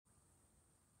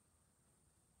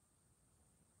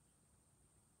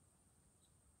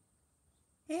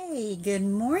Hey, good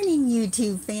morning,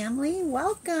 YouTube family.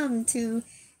 Welcome to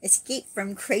Escape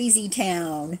from Crazy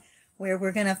Town, where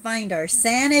we're going to find our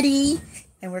sanity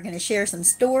and we're going to share some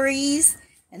stories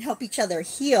and help each other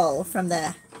heal from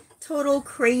the total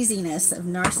craziness of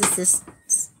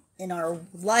narcissists in our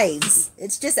lives.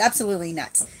 It's just absolutely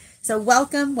nuts. So,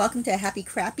 welcome to a Happy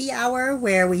Crappy Hour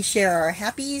where we share our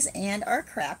happies and our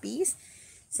crappies.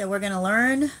 So, we're going to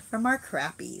learn from our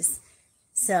crappies.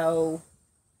 So,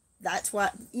 that's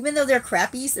what, even though they're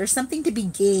crappies, there's something to be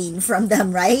gained from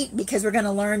them, right? Because we're going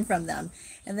to learn from them.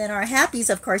 And then our happies,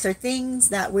 of course, are things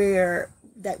that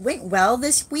went well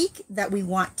this week that we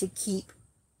want to keep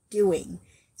doing.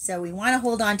 So we want to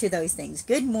hold on to those things.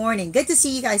 Good morning. Good to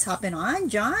see you guys hopping on,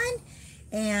 John.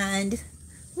 And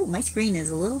my screen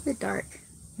is a little bit dark.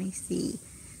 Let me see.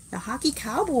 The Hockey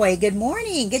Cowboy. Good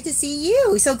morning. Good to see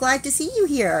you. So glad to see you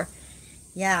here.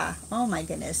 Yeah. Oh my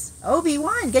goodness.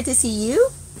 Obi-Wan. Good to see you.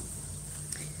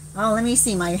 Oh, let me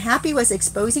see. My happy was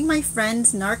exposing my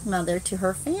friend's narc mother to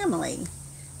her family.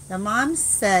 The mom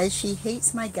says she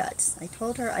hates my guts. I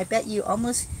told her, I bet you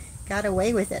almost got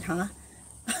away with it, huh?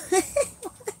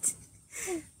 What?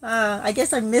 I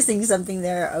guess I'm missing something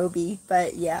there, Obi.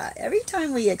 But yeah, every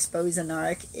time we expose a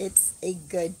narc, it's a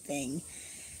good thing.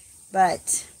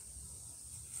 But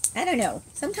I don't know.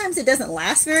 Sometimes it doesn't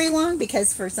last very long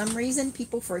because for some reason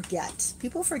people forget.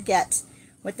 People forget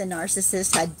what the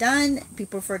narcissist had done.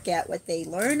 People forget what they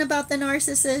learn about the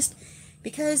narcissist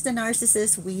because the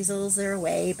narcissist weasels their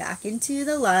way back into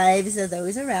the lives of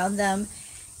those around them.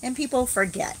 And people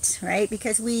forget, right?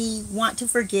 Because we want to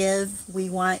forgive.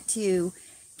 We want to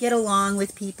get along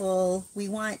with people. We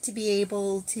want to be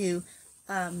able to,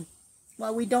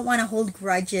 we don't want to hold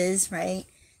grudges, right?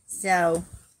 So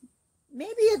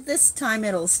maybe at this time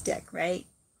it'll stick, right?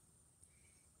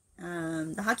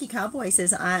 The Hockey Cowboy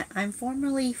says, I'm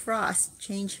formerly Frost.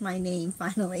 Changed my name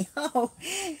finally. Oh,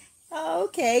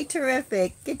 okay.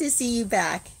 Terrific. Good to see you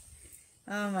back.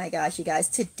 Oh my gosh, you guys.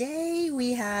 Today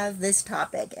we have this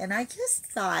topic, and I just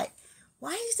thought,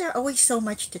 why is there always so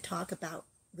much to talk about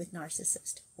with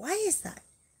narcissists? Why is that?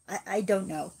 I don't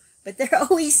know. But there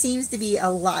always seems to be a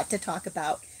lot to talk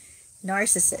about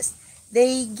narcissists.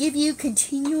 They give you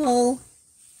continual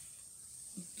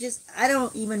I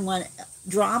don't even want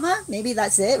drama. Maybe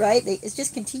that's it, right? It's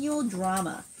just continual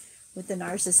drama with the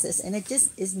narcissist, and it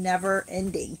just is never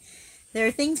ending. There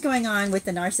are things going on with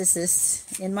the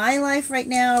narcissists in my life right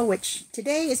now, which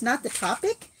today is not the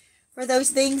topic for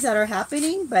those things that are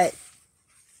happening, but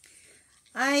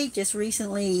I just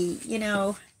recently,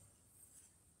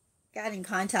 got in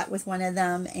contact with one of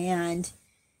them, and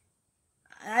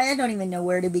I don't even know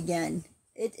where to begin.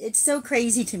 It's so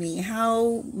crazy to me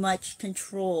how much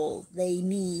control they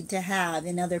need to have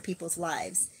in other people's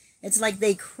lives. It's like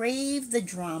they crave the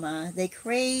drama. They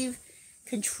crave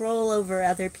control over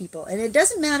other people. And it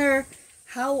doesn't matter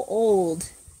how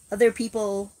old other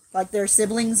people, like their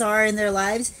siblings are in their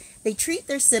lives. They treat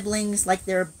their siblings like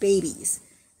they're babies,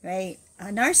 right? A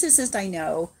narcissist I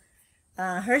know,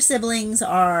 her siblings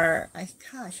are, I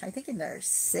think in their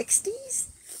 60s?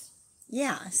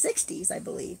 Yeah, 60s, I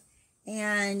believe.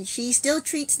 And she still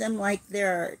treats them like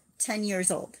they're 10 years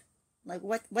old. Like,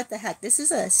 what the heck? This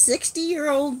is a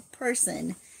 60-year-old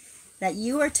person that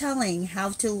you are telling how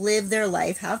to live their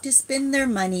life, how to spend their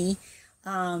money,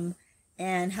 and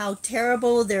how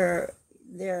terrible their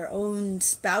own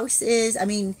spouse is. I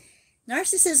mean,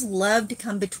 narcissists love to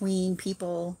come between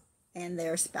people and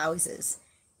their spouses.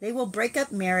 They will break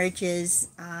up marriages.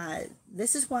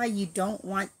 This is why you don't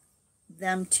want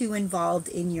them too involved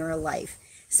in your life,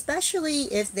 especially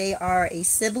if they are a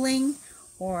sibling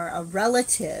or a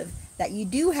relative that you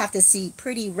do have to see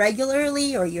pretty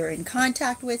regularly or you're in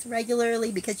contact with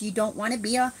regularly, because you don't want to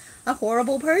be a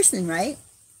horrible person, right?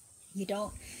 You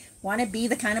don't want to be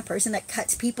the kind of person that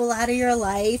cuts people out of your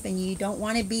life, and you don't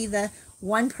want to be the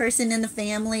one person in the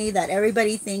family that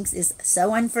everybody thinks is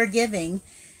so unforgiving.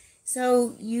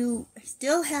 So you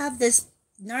still have this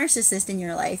narcissist in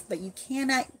your life, but you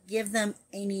cannot give them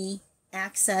any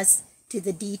access to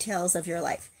the details of your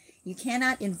life. You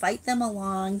cannot invite them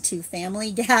along to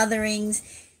family gatherings,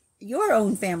 your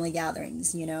own family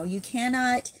gatherings, You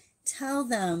cannot tell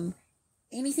them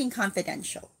anything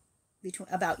confidential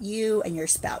about you and your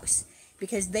spouse,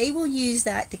 because they will use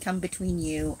that to come between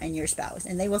you and your spouse,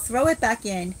 and they will throw it back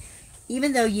in,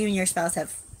 even though you and your spouse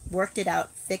have worked it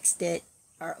out, fixed it,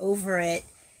 are over it.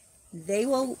 They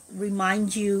will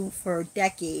remind you for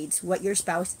decades what your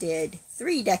spouse did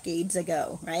 3 decades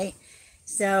ago, right?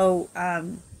 So,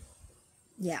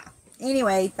 yeah.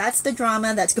 Anyway, that's the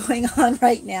drama that's going on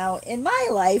right now in my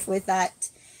life with that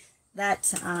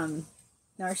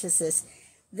narcissist.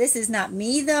 This is not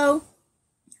me, though.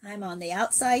 I'm on the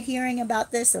outside hearing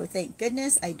about this, so thank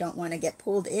goodness I don't want to get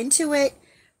pulled into it.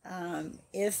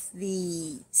 If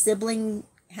the sibling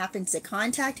happens to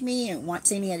contact me and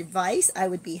wants any advice, I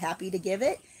would be happy to give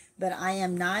it, but I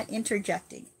am not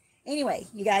interjecting. Anyway,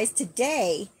 you guys,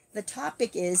 today the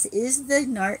topic is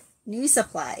the new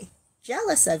supply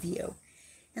jealous of you?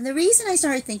 And the reason I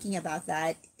started thinking about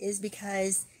that is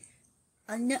because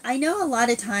I know a lot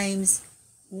of times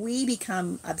we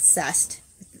become obsessed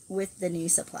with the new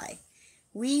supply.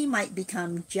 We might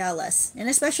become jealous, and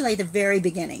especially at the very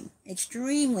beginning,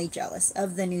 extremely jealous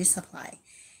of the new supply.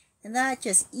 And that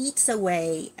just eats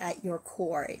away at your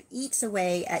core. It eats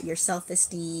away at your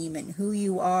self-esteem and who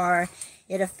you are.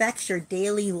 It affects your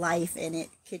daily life, and it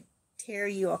could tear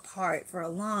you apart for a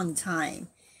long time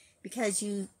because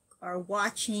you are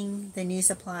watching the new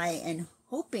supply and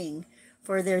hoping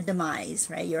for their demise,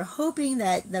 right? You're hoping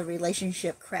that the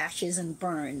relationship crashes and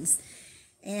burns,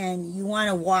 and you want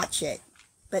to watch it.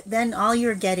 But then all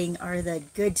you're getting are the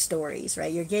good stories,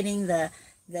 right? You're getting the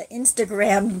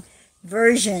Instagram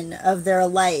version of their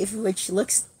life, which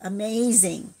looks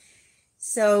amazing.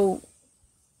 So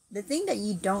the thing that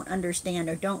you don't understand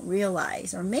or don't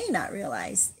realize or may not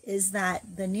realize is that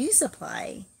the new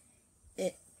supply,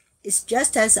 it is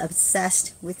just as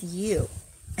obsessed with you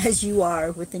as you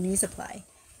are with the new supply.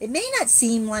 It may not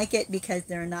seem like it because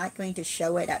they're not going to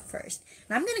show it at first.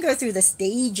 And I'm going to go through the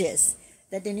stages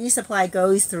that the new supply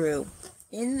goes through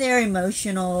in their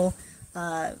emotional,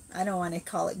 I don't want to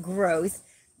call it growth,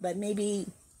 but maybe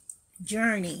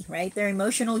journey, right? Their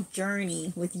emotional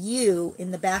journey with you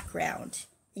in the background.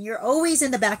 And you're always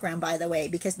in the background, by the way,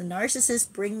 because the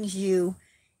narcissist brings you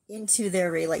into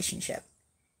their relationship.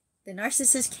 The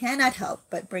narcissist cannot help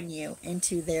but bring you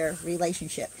into their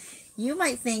relationship. You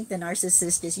might think the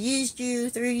narcissist just used you,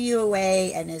 threw you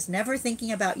away, and is never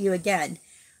thinking about you again.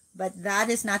 But that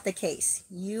is not the case.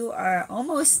 You are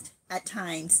almost at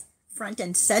times front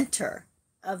and center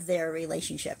of their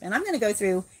relationship. And I'm going to go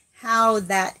through how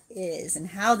that is and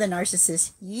how the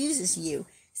narcissist uses you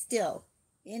still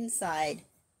inside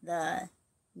the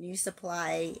new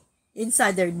supply,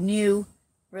 inside their new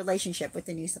relationship with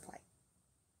the new supply.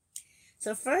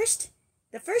 So first,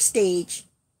 the first stage,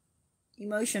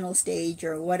 emotional stage,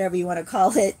 or whatever you want to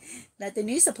call it, that the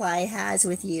new supply has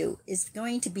with you is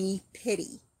going to be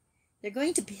pity. They're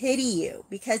going to pity you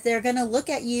because they're going to look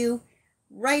at you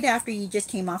right after you just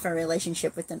came off a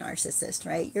relationship with the narcissist,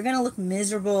 right? You're going to look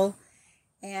miserable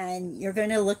and you're going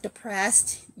to look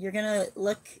depressed. You're going to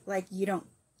look like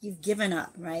you've given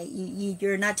up, right?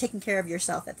 You're not taking care of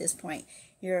yourself at this point.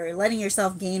 You're letting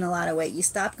yourself gain a lot of weight. You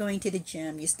stop going to the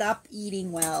gym. You stop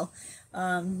eating well.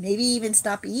 Maybe even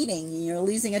stop eating. You're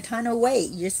losing a ton of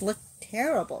weight. You just look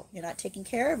terrible. You're not taking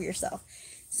care of yourself.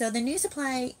 So the new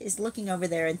supply is looking over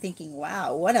there and thinking,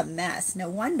 wow, what a mess. No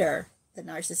wonder the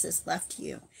narcissist left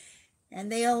you.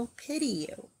 And they'll pity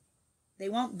you. They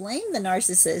won't blame the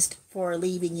narcissist for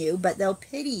leaving you, but they'll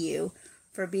pity you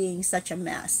for being such a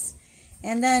mess.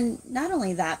 And then not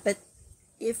only that, but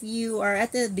if you are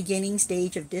at the beginning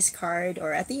stage of discard,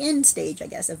 or at the end stage, I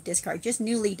guess, of discard, just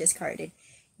newly discarded,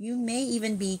 you may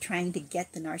even be trying to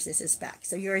get the narcissist back.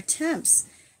 So your attempts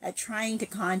at trying to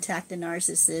contact the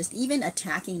narcissist, even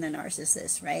attacking the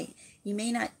narcissist, right? You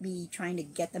may not be trying to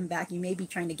get them back. You may be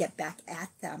trying to get back at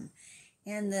them.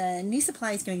 And the new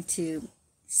supply is going to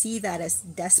see that as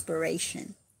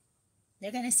desperation.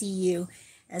 They're going to see you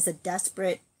as a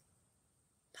desperate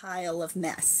pile of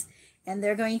mess. And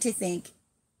they're going to think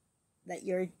that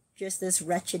you're just this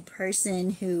wretched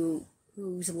person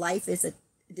whose life is a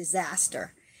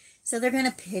disaster. So they're going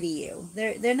to pity you.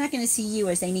 They're not going to see you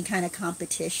as any kind of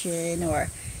competition or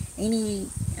any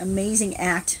amazing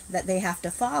act that they have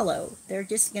to follow. They're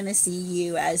just going to see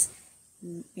you as,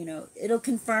 it'll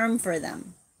confirm for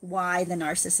them why the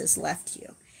narcissist left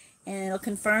you. And it'll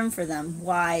confirm for them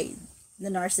why the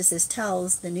narcissist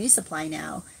tells the new supply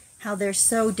now how they're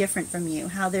so different from you,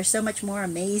 how they're so much more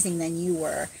amazing than you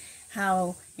were,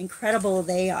 how incredible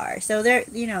they are. So they're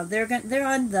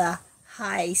on the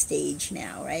high stage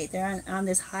now, right? They're on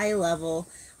this high level,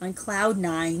 on cloud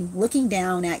nine, looking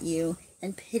down at you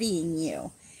and pitying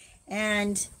you.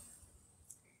 And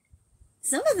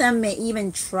some of them may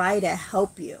even try to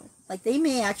help you. Like they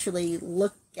may actually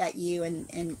look at you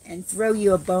and throw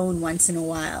you a bone once in a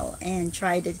while and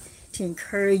try to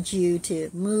encourage you to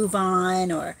move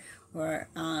on, or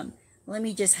let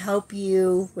me just help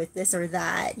you with this or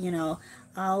that.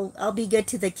 I'll be good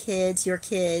to the kids, your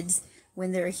kids,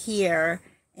 when they're here,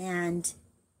 and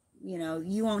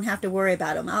you won't have to worry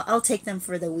about them. I'll take them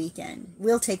for the weekend.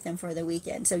 We'll take them for the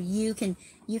weekend. So you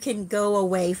can go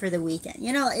away for the weekend.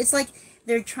 It's like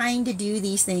they're trying to do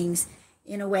these things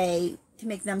in a way to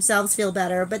make themselves feel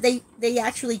better, but they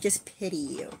actually just pity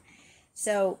you.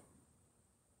 So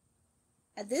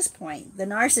at this point, the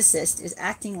narcissist is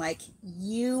acting like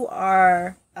you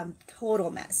are a total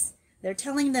mess. They're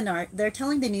telling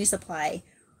the new supply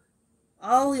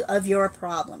all of your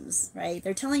problems, right?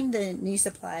 They're telling the new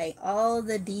supply all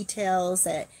the details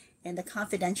and the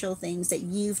confidential things that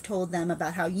you've told them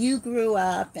about how you grew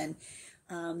up, and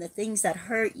the things that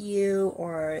hurt you,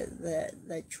 or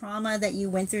the trauma that you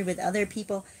went through with other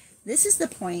people. This is the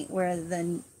point where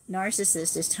the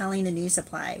narcissist is telling the new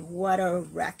supply what a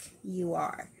wreck you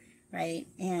are, right?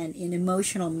 And an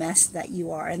emotional mess that you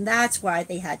are. And that's why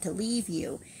they had to leave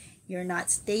you. You're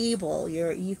not stable.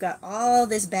 You've got all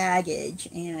this baggage,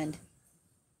 and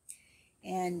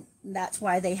that's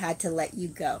why they had to let you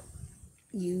go.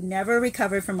 You never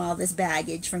recovered from all this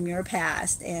baggage from your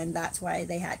past, and that's why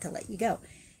they had to let you go.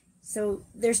 So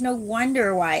there's no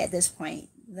wonder why at this point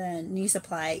the new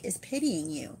supply is pitying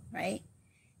you, right?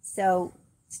 So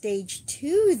stage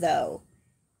 2, though,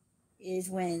 is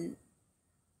when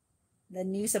the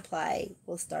new supply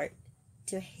will start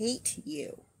to hate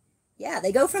you. Yeah,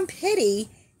 they go from pity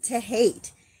to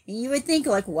hate. And you would think,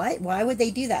 like, what? Why would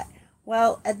they do that?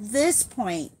 Well, at this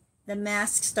point, the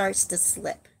mask starts to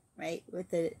slip, right, with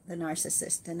the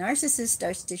narcissist. The narcissist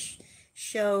starts to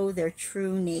show their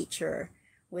true nature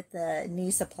with the new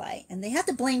supply. And they have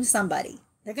to blame somebody.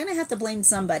 They're going to have to blame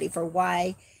somebody for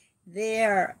why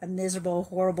they're a miserable,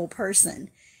 horrible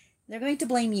person. They're going to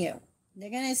blame you.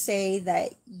 They're going to say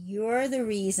that you're the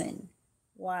reason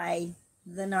why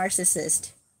the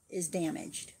narcissist is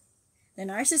damaged. The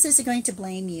narcissist is going to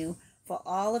blame you for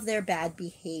all of their bad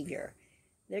behavior.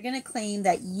 They're going to claim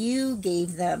that you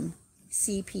gave them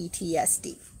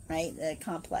CPTSD, right? The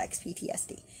complex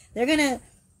PTSD. They're going to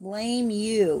blame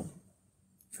you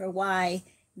for why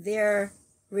their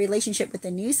relationship with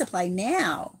the new supply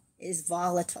now is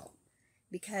volatile,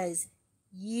 because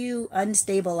you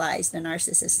unstabilized the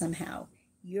narcissist somehow.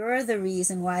 You're the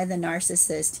reason why the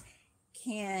narcissist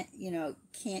can't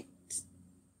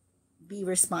be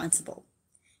responsible.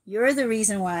 You're the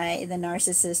reason why the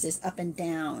narcissist is up and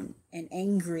down and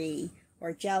angry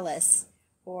or jealous,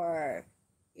 or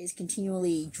is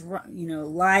continually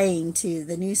lying to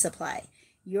the new supply.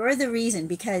 You're the reason,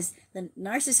 because the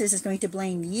narcissist is going to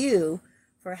blame you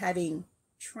for having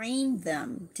trained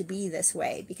them to be this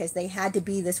way, because they had to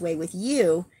be this way with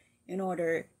you in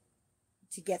order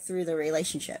to get through the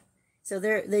relationship. So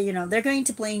they're going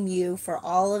to blame you for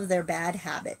all of their bad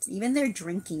habits, even their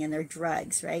drinking and their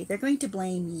drugs, right? They're going to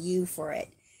blame you for it.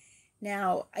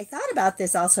 Now, I thought about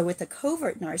this also with the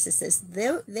covert narcissist.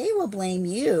 They will blame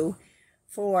you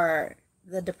for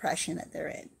the depression that they're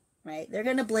in, right? They're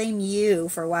going to blame you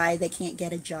for why they can't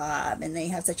get a job and they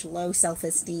have such low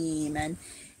self-esteem,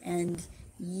 and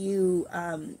you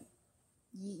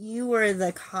were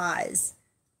the cause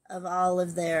of all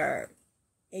of their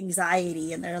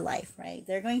anxiety in their life, right?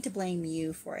 They're going to blame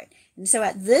you for it. And so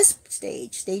at this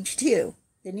stage 2,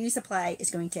 the new supply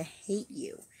is going to hate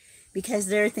you, because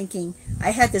they're thinking,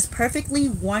 I had this perfectly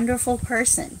wonderful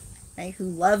person, right, who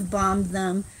love bombed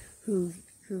them, who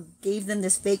gave them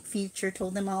this fake future,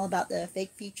 told them all about the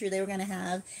fake future they were going to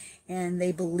have, and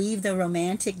they believed the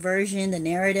romantic version, the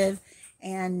narrative,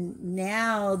 and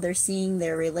now they're seeing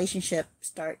their relationship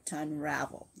start to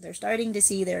unravel. They're starting to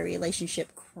see their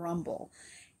relationship crumble.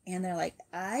 And they're like,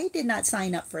 I did not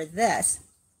sign up for this.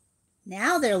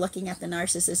 Now they're looking at the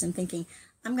narcissist and thinking,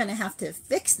 I'm going to have to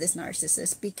fix this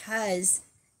narcissist because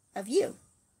of you.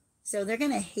 So they're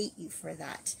going to hate you for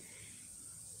that.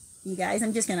 You guys,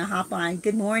 I'm just going to hop on.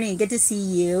 Good morning. Good to see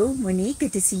you. Monique,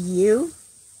 good to see you.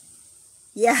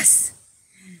 Yes.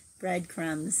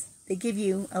 Breadcrumbs. They give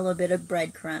you a little bit of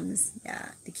breadcrumbs,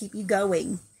 yeah, to keep you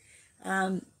going.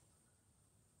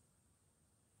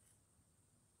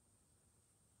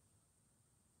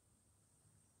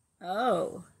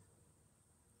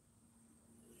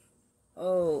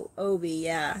 Obi,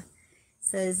 yeah,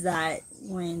 says that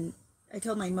when I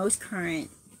told my most current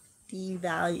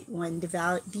I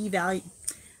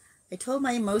told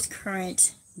my most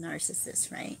current narcissist,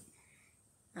 right,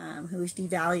 who was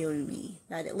devaluing me,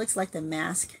 that it looks like the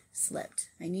mask slipped.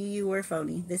 I knew you were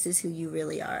phony. This is who you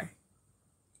really are.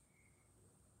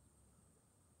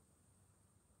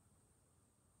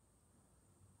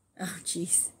 Oh,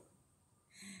 jeez.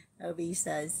 Obi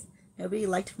says, nobody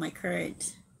liked my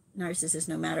current narcissist,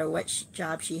 no matter what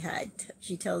job she had.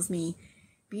 She tells me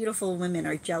beautiful women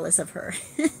are jealous of her.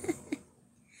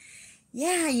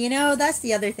 Yeah, that's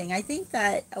the other thing. I think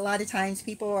that a lot of times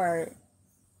people are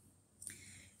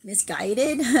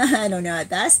misguided. I don't know at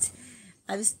best.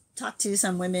 I've talked to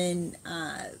some women,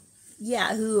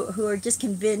 yeah, who are just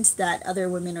convinced that other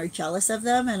women are jealous of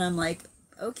them, and I'm like,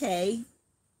 okay,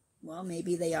 well,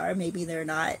 maybe they are, maybe they're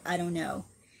not. I don't know.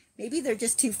 Maybe they're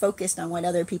just too focused on what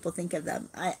other people think of them.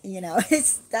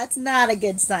 It's that's not a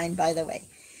good sign, by the way.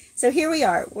 So here we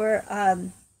are. We're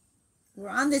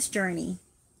on this journey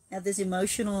of this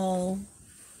emotional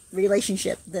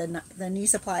relationship the new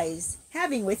supply is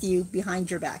having with you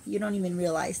behind your back. You don't even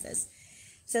realize this.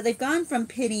 So they've gone from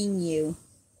pitying you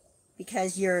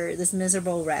because you're this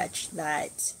miserable wretch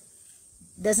that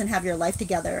doesn't have your life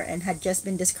together and had just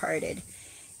been discarded.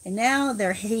 And now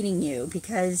they're hating you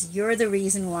because you're the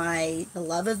reason why the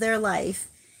love of their life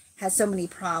has so many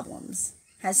problems,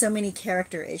 has so many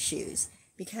character issues,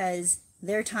 because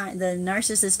their time, the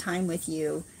narcissist's time with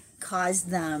you caused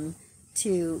them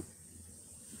to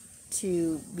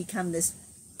become this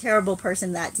terrible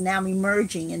person that's now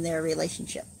emerging in their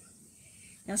relationship.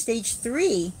 Now, stage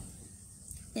 3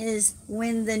 is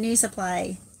when the new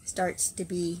supply starts to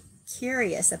be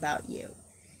curious about you.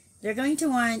 They're going to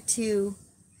want to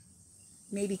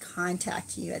maybe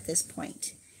contact you at this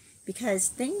point because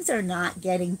things are not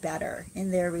getting better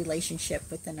in their relationship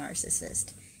with the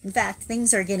narcissist. In fact,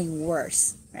 things are getting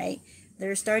worse, right?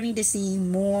 They're starting to see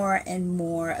more and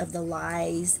more of the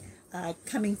lies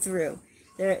coming through.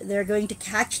 They're going to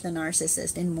catch the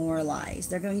narcissist in more lies.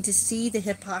 They're going to see the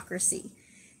hypocrisy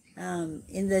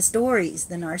in the stories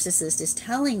the narcissist is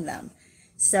telling them.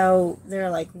 So they're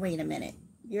like, wait a minute,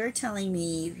 you're telling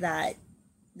me that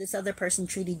this other person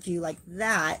treated you like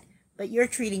that, but you're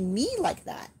treating me like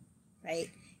that, right?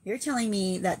 You're telling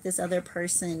me that this other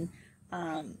person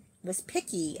was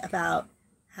picky about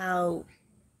how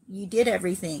you did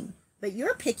everything, but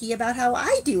you're picky about how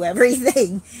I do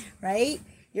everything, right?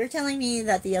 You're telling me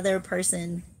that the other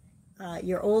person,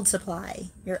 your old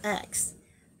supply, your ex,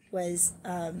 was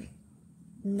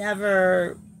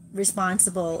never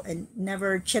responsible and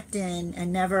never chipped in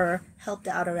and never helped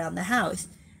out around the house.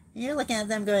 And you're looking at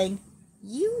them going,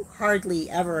 you hardly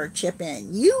ever chip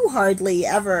in. You hardly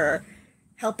ever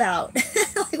help out.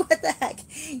 Like, what the heck?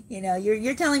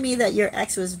 You're telling me that your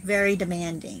ex was very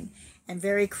demanding and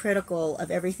very critical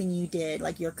of everything you did.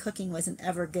 Like, your cooking wasn't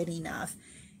ever good enough.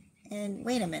 And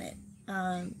wait a minute.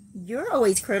 You're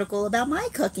always critical about my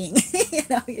cooking.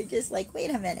 You're just like, wait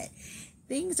a minute.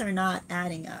 Things are not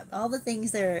adding up. All the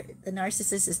things the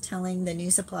narcissist is telling the new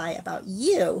supply about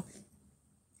you,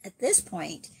 at this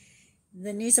point,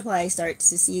 the new supply starts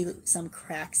to see some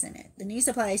cracks in it. The new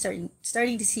supply is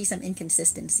starting to see some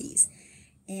inconsistencies.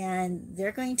 And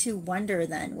they're going to wonder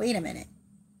then, wait a minute,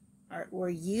 were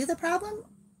you the problem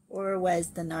or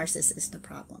was the narcissist the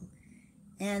problem?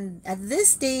 And at this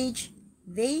stage,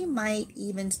 they might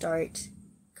even start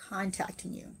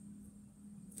contacting you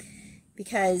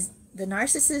because the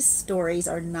narcissist stories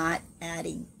are not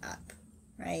adding up,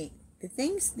 right? The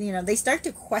things, they start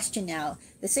to question now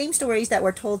the same stories that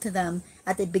were told to them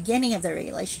at the beginning of their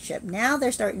relationship. Now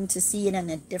they're starting to see it in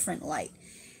a different light.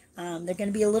 They're going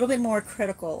to be a little bit more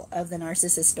critical of the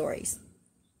narcissist stories,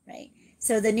 right?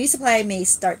 So the new supply may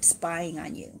start spying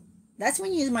on you. That's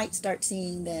when you might start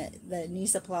seeing the new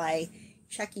supply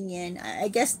checking in. I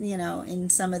guess, in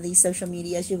some of these social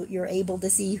medias, you're able to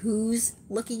see who's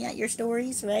looking at your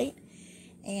stories, right?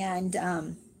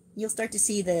 And you'll start to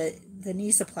see the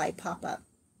new supply pop up.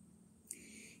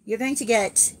 You're going to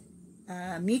get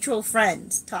mutual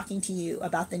friends talking to you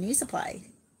about the new supply,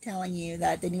 telling you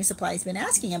that the new supply has been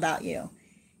asking about you,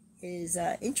 is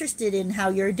interested in how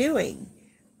you're doing,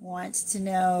 wants to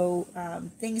know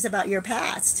things about your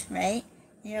past, right?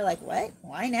 And you're like, what?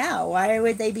 Why now? Why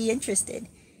would they be interested?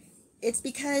 It's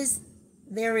because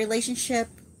their relationship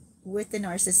with the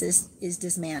narcissist is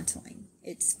dismantling.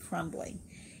 It's crumbling.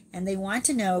 And they want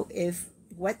to know if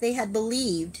what they had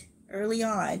believed early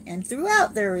on and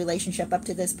throughout their relationship up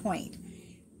to this point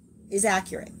is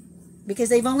accurate. Because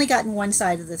they've only gotten one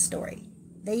side of the story.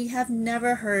 They have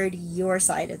never heard your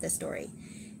side of the story.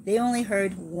 They only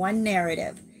heard one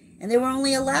narrative. And they were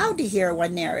only allowed to hear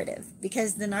one narrative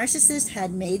because the narcissist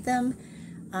had made them,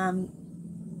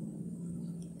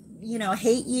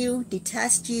 hate you,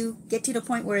 detest you, get to the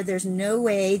point where there's no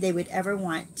way they would ever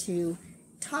want to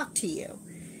talk to you.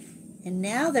 And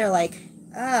now they're like,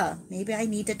 maybe I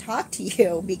need to talk to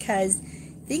you because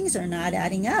things are not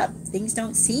adding up. Things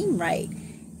don't seem right.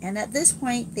 And at this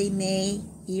point, they may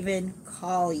even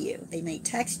call you. They may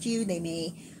text you. They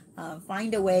may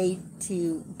find a way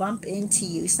to bump into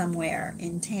you somewhere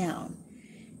in town.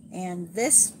 And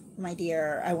this, my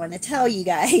dear, I want to tell you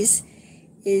guys,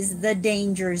 is the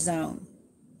danger zone.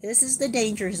 This is the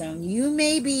danger zone. You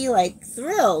may be like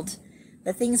thrilled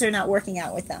that things are not working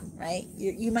out with them, right?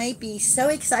 You might be so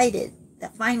excited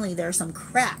that finally there are some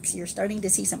cracks. You're starting to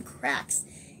see some cracks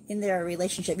in their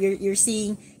relationship. You're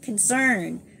seeing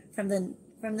concern from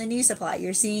the new supply.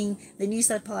 You're seeing the new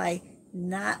supply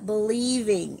not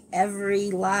believing every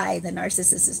lie the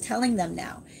narcissist is telling them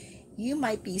now. You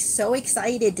might be so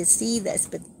excited to see this,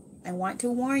 but I want to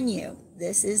warn you,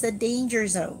 this is a danger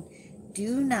zone.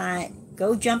 Do not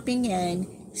go jumping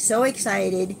in so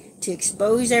excited to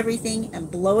expose everything and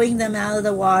blowing them out of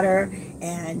the water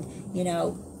and,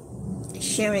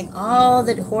 sharing all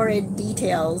the horrid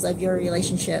details of your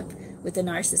relationship with the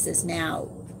narcissist now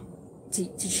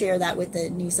to share that with the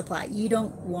new supply. You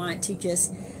don't want to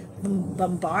just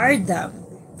bombard them,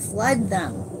 flood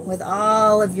them with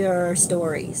all of your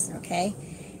stories, okay?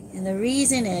 And the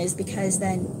reason is because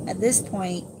then at this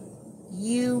point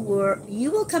you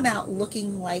will come out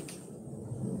looking like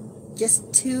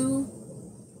just too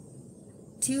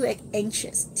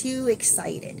anxious, too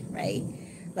excited, right?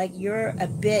 Like you're a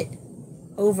bit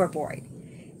overboard.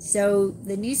 So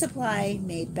the new supply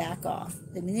may back off.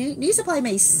 The new supply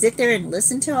may sit there and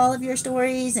listen to all of your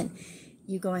stories and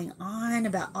you going on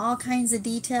about all kinds of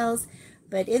details,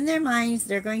 but in their minds,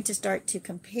 they're going to start to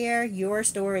compare your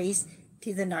stories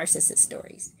to the narcissist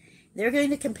stories. They're going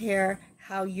to compare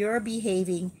how you're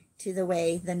behaving to the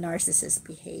way the narcissist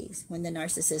behaves when the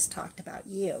narcissist talked about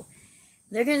you.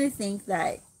 They're going to think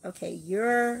that, okay,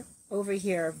 you're over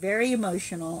here very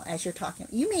emotional as you're talking.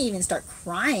 You may even start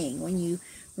crying when you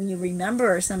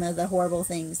remember some of the horrible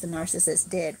things the narcissist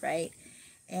did, right?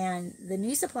 And the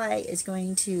new supply is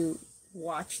going to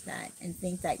watch that and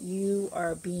think that you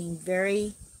are being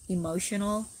very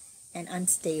emotional and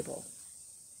unstable.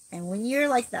 And when you're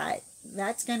like that,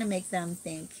 that's going to make them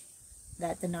think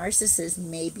that the narcissist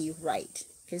may be right,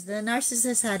 because the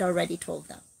narcissist had already told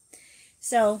them.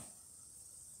 So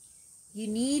you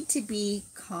need to be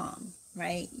calm,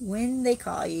 right? When they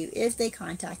call you, if they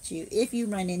contact you, if you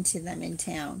run into them in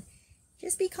town,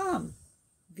 just be calm,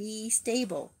 be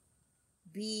stable,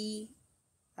 be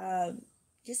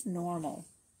just normal,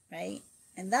 right?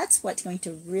 And that's what's going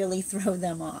to really throw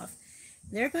them off.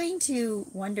 They're going to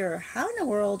wonder, how in the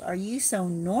world are you so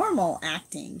normal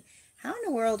acting? How in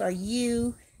the world are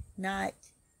you not,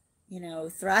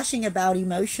 thrashing about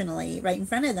emotionally right in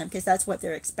front of them? Because that's what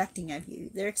they're expecting of you.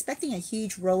 They're expecting a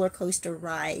huge roller coaster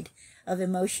ride of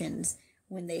emotions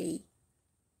when they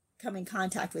come in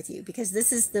contact with you, because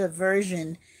this is the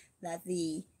version that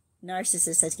the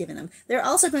narcissist has given them. They're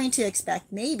also going to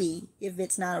expect, maybe if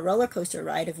it's not a roller coaster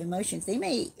ride of emotions, they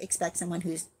may expect someone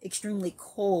who's extremely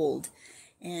cold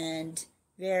and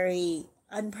very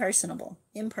impersonable.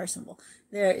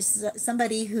 There's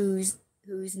somebody who's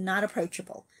not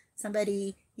approachable.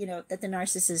 Somebody, that the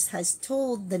narcissist has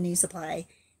told the new supply,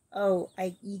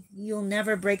 you'll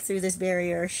never break through this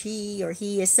barrier. She or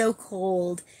he is so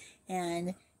cold,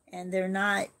 and they're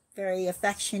not very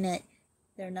affectionate.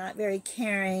 They're not very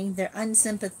caring. They're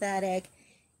unsympathetic.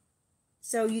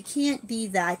 So you can't be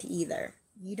that either.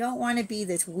 You don't want to be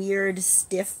this weird,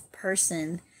 stiff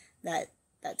person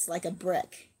that's like a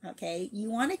brick, okay? You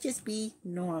want to just be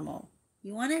normal.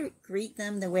 You want to greet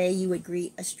them the way you would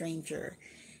greet a stranger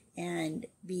and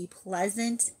be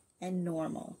pleasant and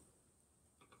normal.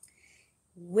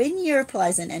 When you're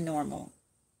pleasant and normal,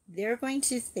 they're going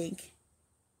to think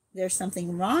there's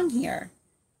something wrong here.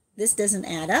 This doesn't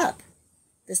add up.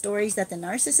 The stories that the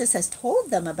narcissist has told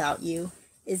them about you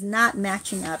is not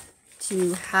matching up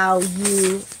to how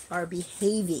you are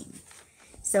behaving.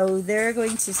 So they're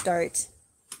going to start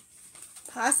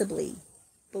possibly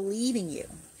believing you,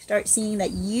 start seeing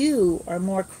that you are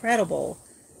more credible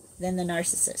than the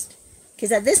narcissist.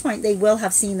 Because at this point, they will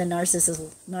have seen the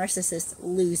narcissist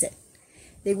lose it.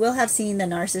 They will have seen the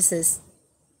narcissist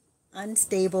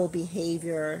unstable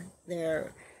behavior,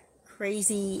 their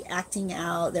crazy acting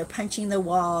out, they're punching the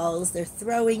walls, they're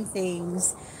throwing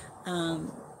things,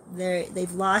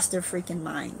 they've lost their freaking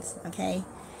minds, okay?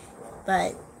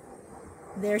 But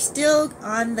they're still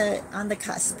on the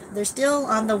cusp. They're still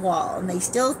on the wall, and they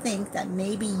still think that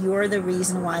maybe you're the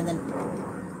reason the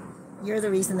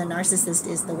narcissist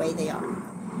is the way they are.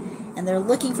 And they're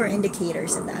looking for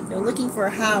indicators of that. They're looking for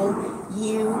how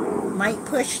you might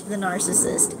push the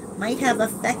narcissist, might have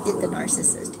affected the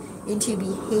narcissist into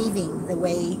behaving the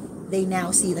way they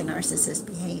now see the narcissist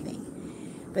behaving.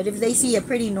 But if they see a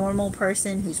pretty normal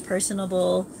person who's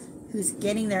personable, who's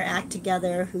getting their act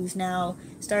together, who's now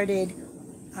started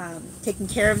taking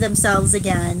care of themselves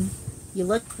again, you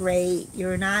look great,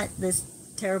 you're not this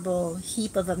terrible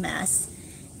heap of a mess,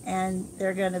 and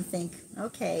they're going to think,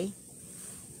 okay,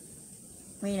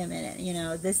 wait a minute,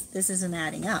 this isn't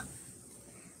adding up.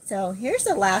 So here's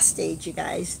the last stage, you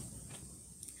guys,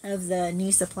 of the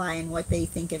new supply and what they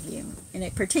think of you. And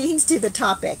it pertains to the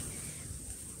topic,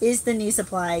 is the new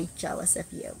supply jealous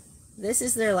of you? This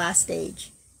is their last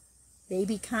stage. They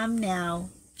become now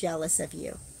jealous of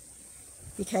you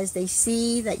because they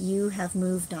see that you have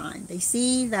moved on. They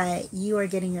see that you are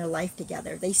getting your life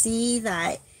together. They see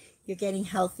that you're getting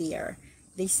healthier.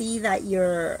 They see that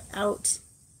you're out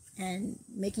and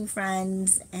making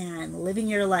friends and living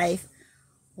your life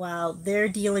while they're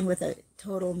dealing with a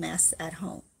total mess at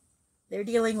home. They're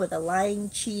dealing with a lying,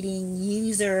 cheating,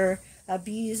 user,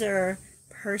 abuser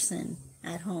person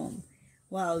at home.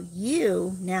 While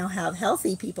you now have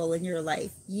healthy people in your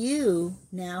life. You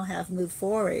now have moved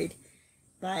forward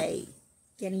by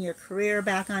getting your career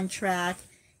back on track,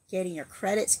 getting your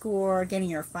credit score, getting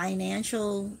your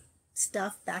financial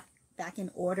stuff back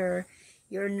in order.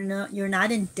 You're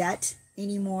not in debt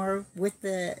anymore with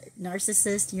the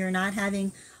narcissist. You're not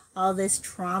having all this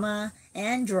trauma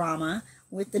and drama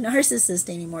with the narcissist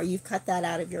anymore. You've cut that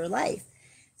out of your life.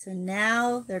 So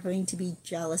now they're going to be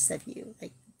jealous of you.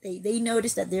 Like they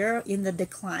notice that they're in the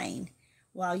decline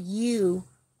while you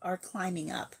are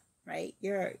climbing up, right?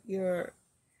 You're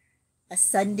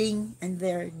ascending and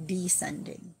they're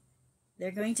descending.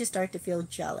 They're going to start to feel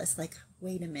jealous. Like,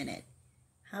 wait a minute.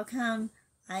 How come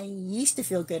I used to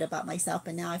feel good about myself,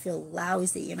 but now I feel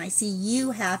lousy, and I see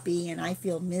you happy and I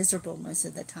feel miserable most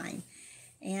of the time?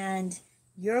 And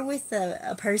you're with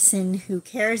a person who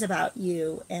cares about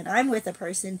you, and I'm with a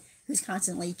person who's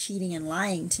constantly cheating and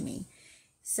lying to me.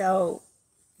 So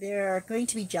they're going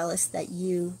to be jealous that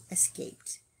you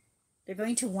escaped. They're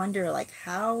going to wonder, like,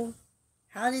 how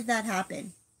did that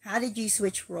happen? How did you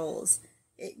switch roles?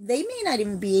 They may not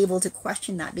even be able to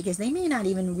question that because they may not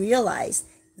even realize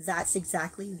that's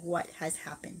exactly what has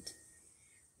happened.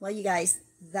 Well, you guys,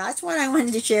 that's what I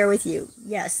wanted to share with you.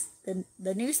 Yes,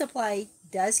 the new supply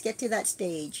does get to that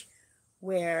stage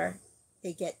where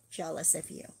they get jealous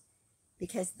of you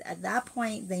because at that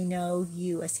point they know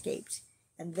you escaped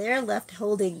and they're left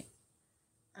holding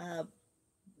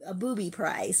a booby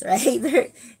prize,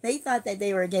 right? They thought that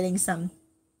they were getting some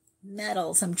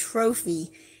medal, some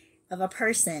trophy of a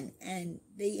person, and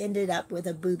they ended up with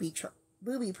a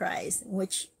booby prize,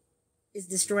 which is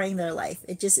destroying their life.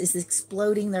 It just is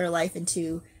exploding their life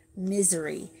into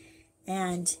misery.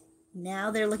 And now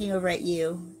they're looking over at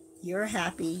you. You're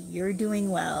happy. You're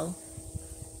doing well.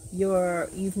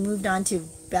 You've moved on to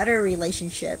better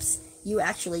relationships. You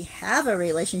actually have a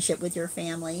relationship with your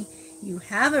family. You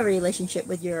have a relationship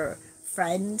with your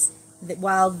friends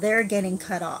while they're getting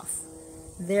cut off.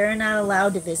 They're not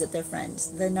allowed to visit their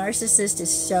friends. The narcissist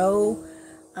is so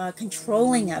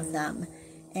controlling of them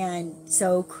and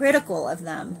so critical of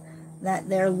them that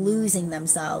they're losing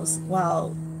themselves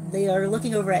while they are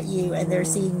looking over at you and they're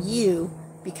seeing you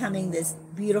becoming this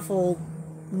beautiful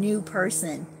new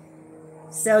person.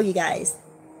 So you guys,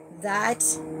 that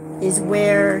is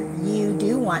where you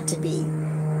do want to be.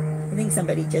 I think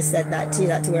somebody just said that too.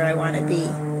 That's where I want to be.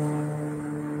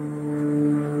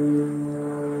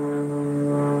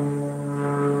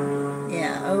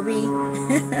 Yeah, Obi.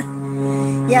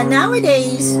 Yeah,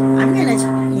 nowadays, I'm going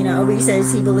to, Obi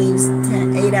says he believes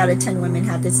 8 out of 10 women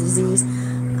have this disease.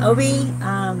 Obi,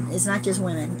 it's not just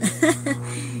women.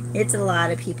 It's a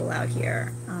lot of people out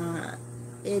here.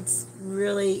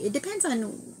 It depends on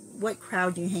what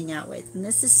crowd you hang out with. And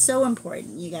this is so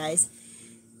important, you guys.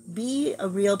 Be a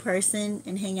real person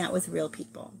and hang out with real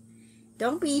people.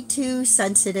 Don't be too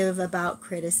sensitive about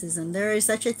criticism. There is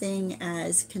such a thing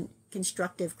as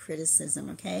constructive criticism,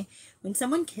 okay? When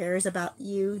someone cares about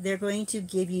you, they're going to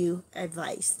give you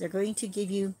advice. They're going to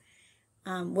give you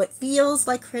what feels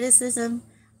like criticism,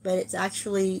 but it's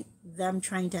actually them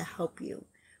trying to help you.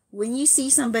 When you see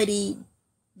somebody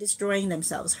destroying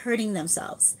themselves, hurting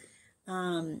themselves,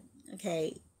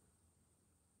 okay,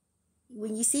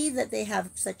 when you see that they have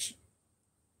such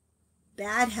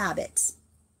bad habits,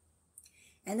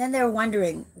 and then they're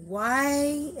wondering,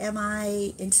 why am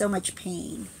I in so much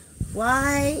pain?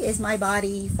 Why is my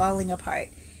body falling apart?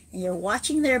 And you're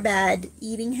watching their bad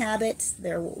eating habits.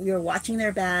 You're watching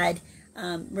their bad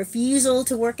refusal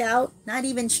to work out, not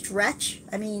even stretch.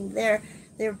 I mean, their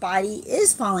body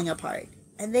is falling apart.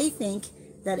 And they think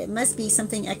that it must be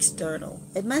something external.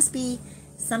 It must be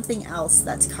something else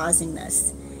that's causing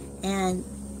this. And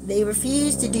they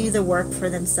refuse to do the work for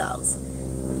themselves.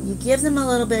 You give them a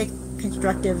little bit of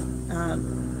constructive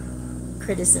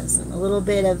criticism, a little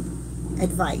bit of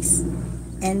advice,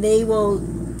 and they will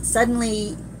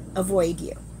suddenly avoid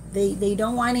you. They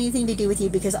don't want anything to do with you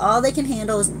because all they can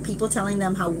handle is people telling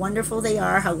them how wonderful they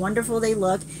are, how wonderful they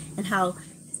look, and how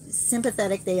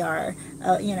sympathetic they are,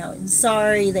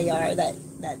 sorry they are that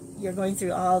you're going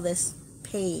through all this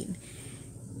pain.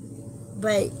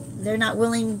 But they're not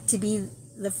willing to be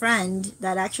the friend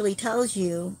that actually tells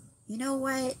you, you know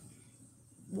what,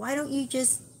 why don't you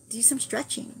just do some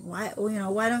stretching? Why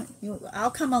don't you,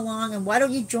 I'll come along, and why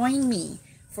don't you join me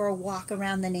for a walk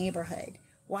around the neighborhood?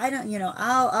 Why don't,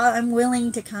 I'm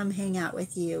willing to come hang out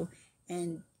with you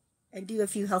and do a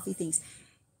few healthy things.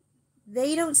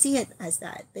 They don't see it as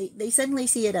that. They suddenly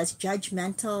see it as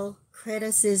judgmental,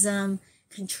 criticism,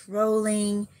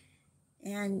 controlling,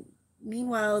 and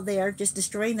meanwhile they are just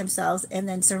destroying themselves and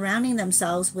then surrounding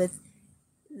themselves with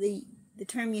the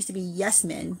term used to be yes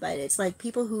men, but it's like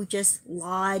people who just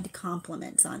laud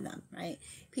compliments on them, right?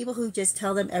 People who just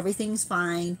tell them everything's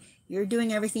fine, you're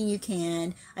doing everything you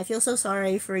can, I feel so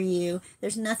sorry for you,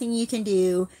 there's nothing you can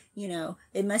do,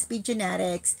 it must be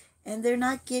genetics. And they're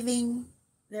not giving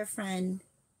their friend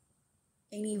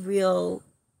any real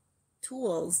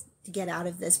tools to get out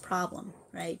of this problem,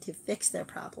 right? To fix their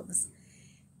problems.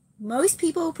 Most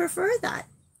people prefer that.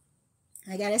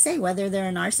 I gotta say, whether they're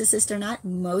a narcissist or not,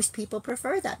 most people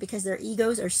prefer that because their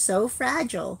egos are so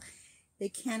fragile, they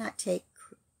cannot take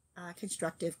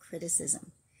constructive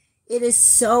criticism. It is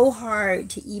so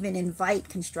hard to even invite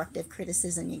constructive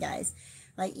criticism, you guys.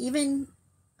 Like, even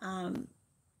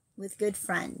with good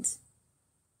friends,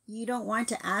 you don't want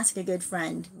to ask a good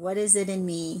friend, what is it in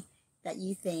me that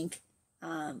you think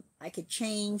I could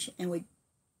change and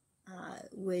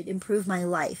would improve my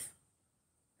life,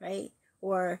 right?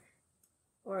 Or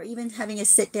even having a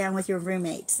sit down with your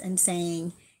roommates and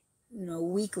saying,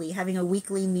 having a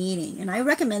weekly meeting. And I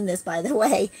recommend this, by the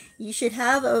way. You should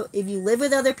have if you live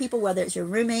with other people, whether it's your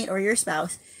roommate or your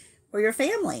spouse or your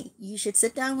family, you should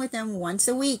sit down with them once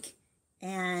a week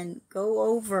and go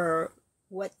over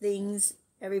what things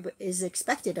everybody is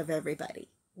expected of everybody.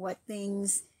 What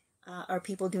things are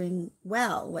people doing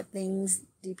well? What things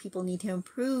do people need to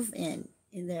improve in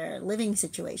their living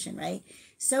situation, right?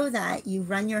 So that you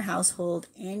run your household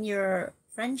and your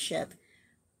friendship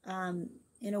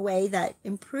in a way that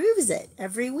improves it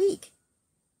every week.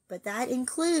 But that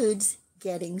includes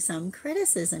getting some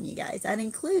criticism, you guys. That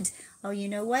includes, oh, you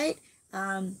know what?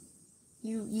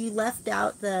 You left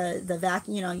out the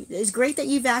vacuum. It's great that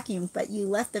you vacuumed, but you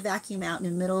left the vacuum out in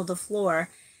the middle of the floor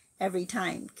every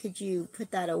time. Could you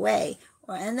put that away?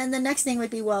 And then the next thing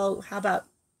would be, well, how about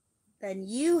then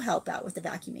you help out with the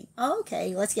vacuuming? Oh,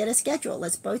 okay, let's get a schedule.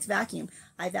 Let's both vacuum.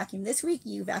 I vacuum this week,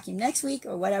 you vacuum next week,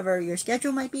 or whatever your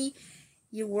schedule might be.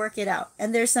 You work it out.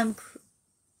 And there's some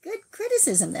good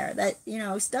criticism there that,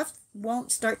 stuff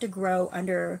won't start to grow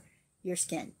under your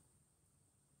skin.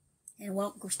 And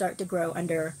won't start to grow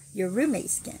under your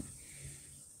roommate's skin.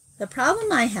 The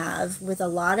problem I have with a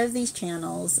lot of these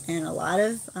channels and a lot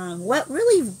of what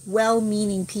really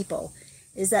well-meaning people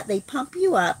is that they pump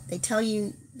you up. They tell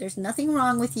you there's nothing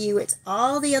wrong with you. It's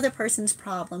all the other person's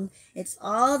problem. It's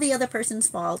all the other person's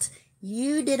fault.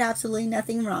 You did absolutely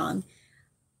nothing wrong.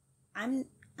 I'm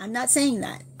not saying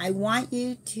that. I want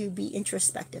you to be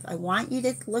introspective. I want you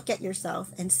to look at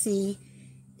yourself and see,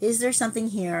 is there something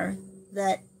here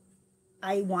that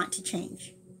I want to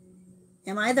change?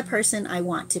 Am I the person I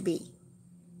want to be?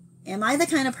 Am I the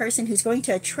kind of person who's going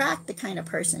to attract the kind of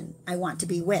person I want to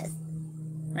be with?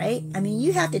 Right? I mean,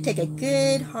 you have to take a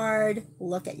good, hard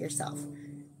look at yourself.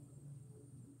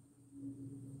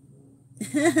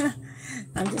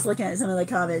 I'm just looking at some of the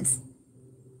comments.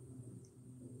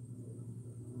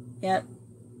 Yep.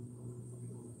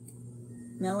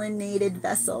 Melanated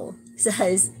Vessel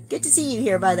says, good to see you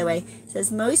here, by the way.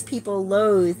 Says, most people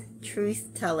loathe truth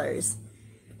tellers.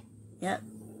 Yep.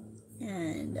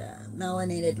 And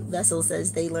Melanated Vessel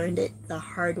says they learned it the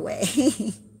hard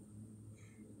way.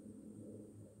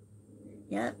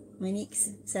 Yep. Monique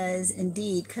says,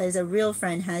 indeed, because a real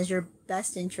friend has your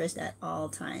best interest at all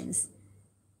times.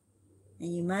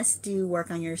 And you must do work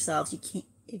on yourselves. You can't,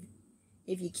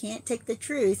 if you can't take the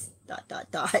truth, ...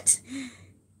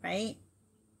 Right?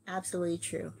 Absolutely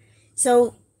true.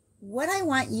 So what I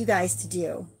want you guys to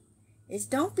do is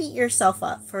don't beat yourself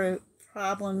up for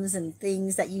problems and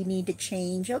things that you need to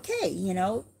change. Okay,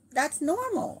 that's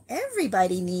normal.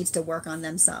 Everybody needs to work on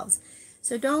themselves.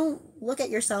 So don't look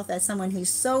at yourself as someone who's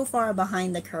so far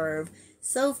behind the curve,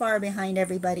 so far behind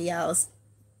everybody else,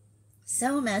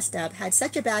 so messed up, had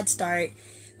such a bad start.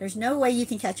 There's no way you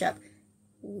can catch up.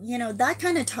 That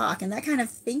kind of talk and that kind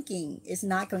of thinking is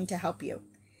not going to help you.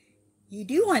 You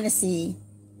do want to see,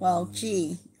 well,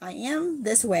 gee, I am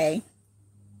this way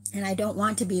and I don't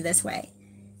want to be this way.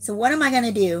 So what am I going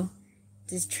to do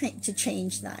to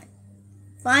change that?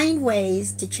 Find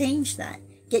ways to change that.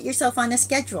 Get yourself on a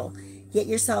schedule. Get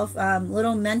yourself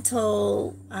little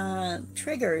mental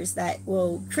triggers that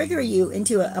will trigger you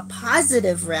into a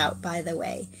positive route, by the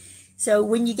way. So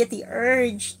when you get the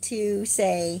urge to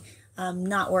say,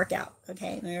 not work out,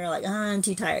 okay, and you're like, oh, I'm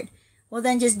too tired. Well,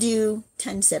 then just do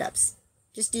 10 sit-ups.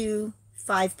 Just do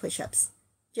 5 push-ups.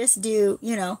 Just do,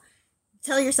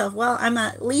 tell yourself, well, I'm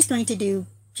at least going to do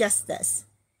just this.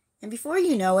 And before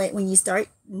you know it, when you start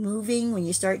moving, when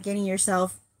you start getting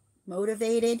yourself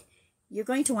motivated, you're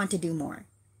going to want to do more.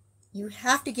 You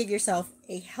have to give yourself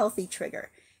a healthy trigger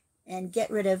and get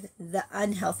rid of the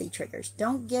unhealthy triggers.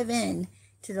 Don't give in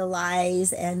to the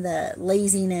lies and the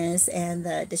laziness and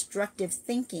the destructive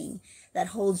thinking that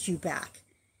holds you back.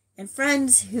 And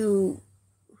friends who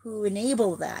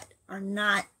enable that are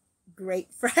not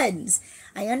great friends.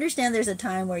 I understand there's a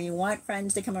time where you want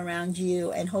friends to come around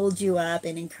you and hold you up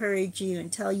and encourage you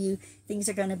and tell you things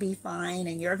are going to be fine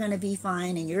and you're going to be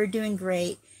fine and you're doing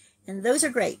great. And those are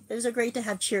great. Those are great to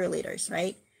have cheerleaders,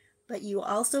 right? But you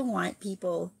also want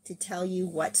people to tell you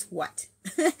what's what.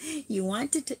 You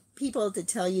want people to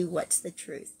tell you what's the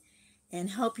truth and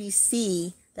help you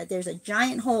see that there's a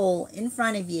giant hole in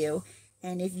front of you.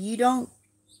 And if you don't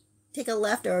take a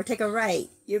left or take a right,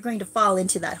 you're going to fall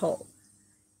into that hole.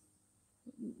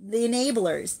 The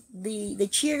enablers, the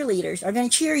cheerleaders are going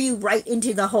to cheer you right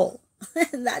into the hole.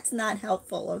 That's not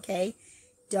helpful, okay?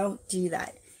 Don't do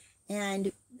that.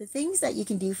 And the things that you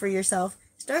can do for yourself,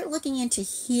 start looking into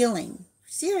healing.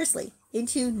 Seriously,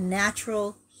 into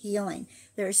natural healing.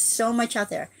 There's so much out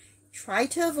there. Try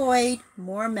to avoid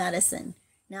more medicine.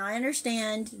 Now, I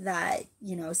understand that,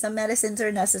 some medicines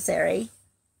are necessary.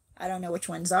 I don't know which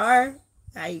ones are.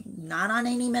 I'm not on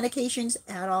any medications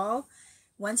at all.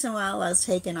 Once in a while, I'll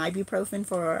take an ibuprofen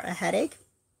for a headache.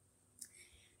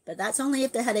 But that's only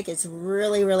if the headache is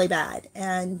really, really bad.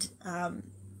 And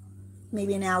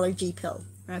maybe an allergy pill,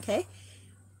 okay?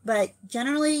 But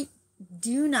generally,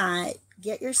 do not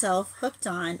get yourself hooked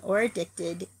on or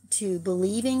addicted to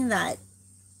believing that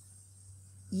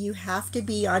you have to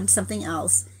be on something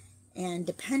else and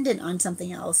dependent on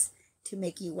something else to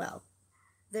make you well.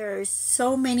 There's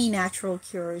so many natural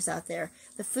cures out there.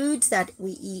 The foods that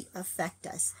we eat affect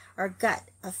us. Our gut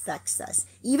affects us.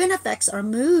 Even affects our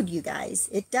mood, you guys.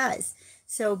 It does.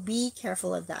 So be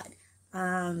careful of that.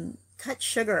 Cut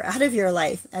sugar out of your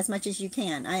life as much as you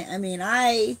can.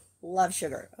 I love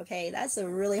sugar, okay? That's a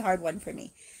really hard one for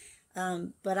me.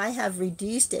 But I have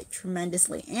reduced it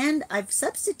tremendously. And I've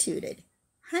substituted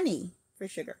honey for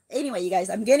sugar. Anyway, you guys,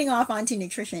 I'm getting off onto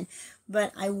nutrition.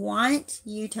 But I want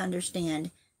you to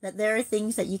understand that there are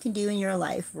things that you can do in your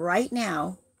life right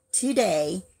now,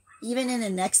 today, even in the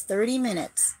next 30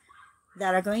 minutes,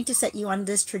 that are going to set you on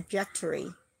this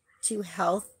trajectory to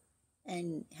health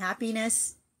and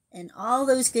happiness and all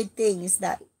those good things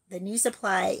that the new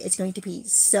supply is going to be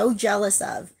so jealous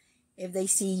of if they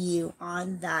see you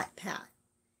on that path.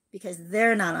 Because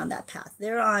they're not on that path.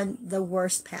 They're on the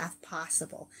worst path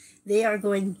possible. They are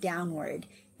going downward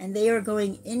and they are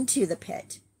going into the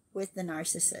pit with the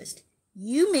narcissist.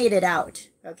 You made it out,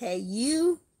 okay?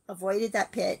 You avoided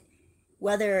that pit,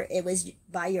 whether it was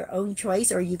by your own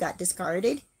choice or you got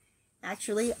discarded.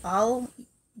 Actually,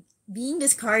 being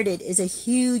discarded is a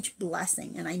huge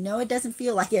blessing. And I know it doesn't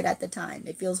feel like it at the time.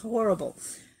 It feels horrible.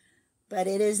 But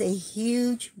it is a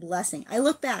huge blessing. I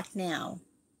look back now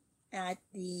at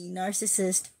the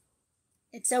narcissist.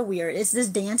 It's so weird. It's this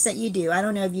dance that you do. I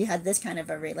don't know if you had this kind of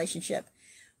a relationship.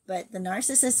 But the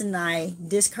narcissist and I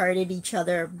discarded each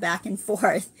other back and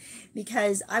forth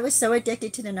because I was so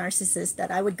addicted to the narcissist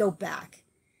that I would go back.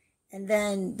 And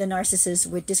then the narcissist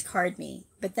would discard me,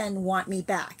 but then want me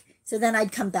back. So then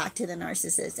I'd come back to the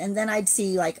narcissist. And then I'd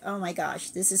see like, oh my gosh,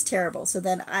 this is terrible. So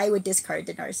then I would discard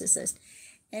the narcissist.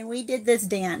 And we did this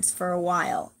dance for a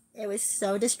while. It was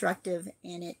so destructive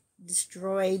and it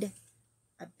destroyed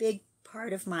a big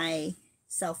part of my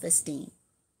self-esteem.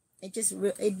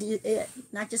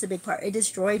 Not just a big part, it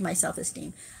destroyed my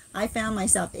self-esteem. I found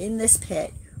myself in this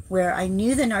pit where I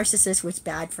knew the narcissist was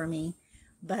bad for me,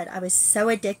 but I was so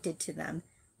addicted to them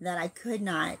that I could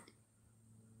not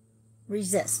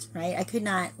resist, right? I could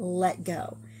not let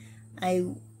go.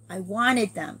 I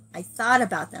wanted them. I thought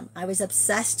about them. I was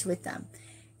obsessed with them.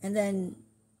 And then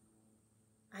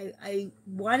I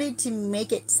wanted to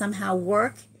make it somehow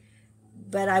work,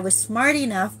 but I was smart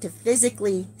enough to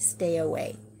physically stay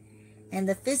away. And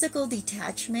the physical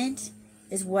detachment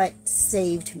is what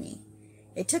saved me.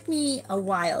 It took me a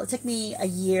while. It took me a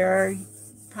year,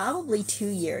 probably 2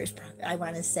 years, I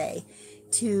want to say,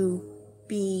 to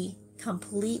be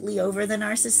completely over the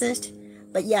narcissist.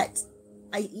 But yet,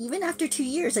 even after 2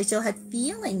 years, I still had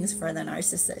feelings for the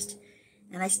narcissist.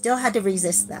 And I still had to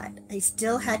resist that. I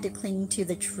still had to cling to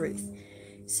the truth.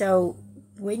 So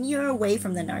when you're away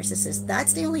from the narcissist,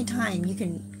 that's the only time you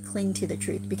can cling to the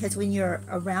truth. Because when you're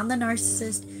around the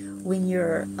narcissist, when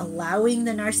you're allowing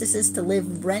the narcissist to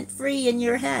live rent-free in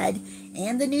your head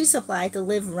and the new supply to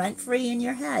live rent-free in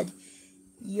your head,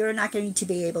 you're not going to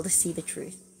be able to see the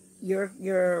truth.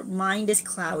 Your mind is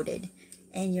clouded,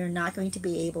 and you're not going to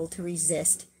be able to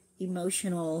resist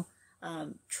emotional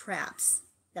traps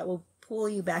that will pull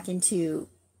you back into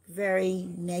very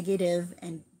negative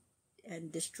and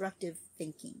destructive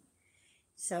thinking.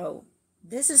 So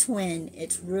this is when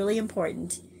it's really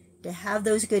important to have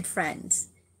those good friends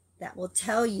that will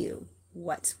tell you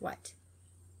what's what.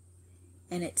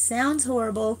 And it sounds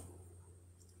horrible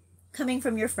coming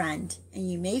from your friend,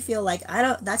 and you may feel like,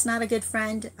 that's not a good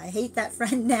friend. I hate that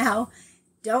friend now.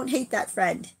 Don't hate that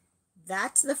friend.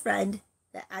 That's the friend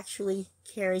that actually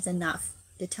cares enough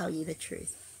to tell you the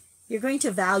truth. You're going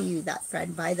to value that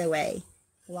friend, by the way,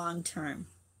 long term.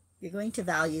 You're going to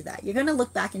value that. You're going to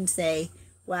look back and say,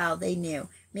 wow, they knew.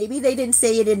 Maybe they didn't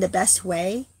say it in the best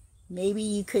way. Maybe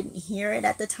you couldn't hear it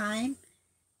at the time,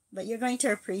 but you're going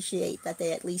to appreciate that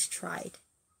they at least tried.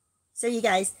 So you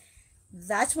guys,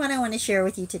 that's what I want to share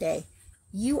with you today.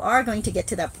 You are going to get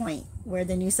to that point where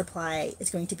the new supply is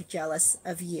going to be jealous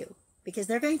of you, because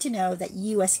they're going to know that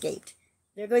you escaped.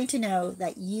 They're going to know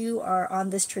that you are on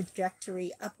this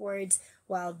trajectory upwards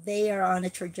while they are on a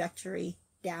trajectory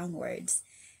downwards.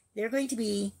 They're going to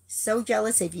be so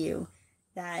jealous of you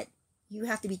that you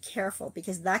have to be careful,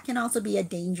 because that can also be a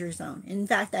danger zone. In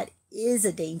fact, that is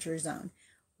a danger zone.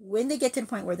 When they get to the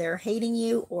point where they're hating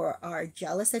you or are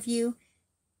jealous of you,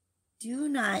 do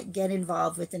not get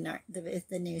involved with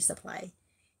the new supply.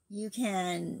 You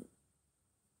can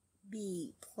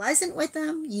be pleasant with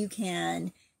them. You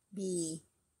can be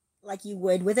like you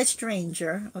would with a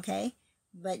stranger, okay?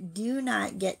 But do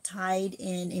not get tied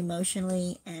in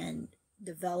emotionally and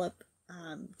develop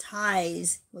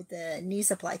ties with the new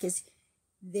supply, because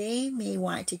they may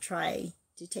want to try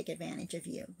to take advantage of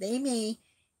you. They may,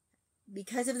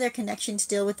 because of their connection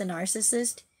still with the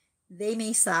narcissist, they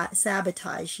may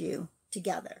sabotage you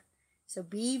together. So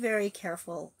be very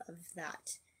careful of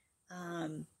that.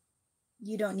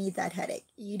 You don't need that headache.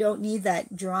 You don't need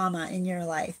that drama in your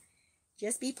life.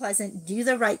 Just be pleasant, do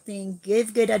the right thing,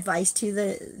 give good advice to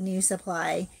the new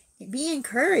supply, be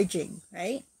encouraging,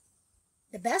 right?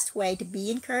 The best way to be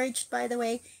encouraged, by the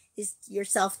way, is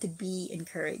yourself to be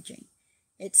encouraging.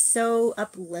 It's so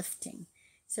uplifting.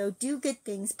 So do good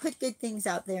things, put good things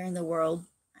out there in the world.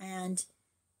 And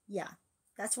yeah,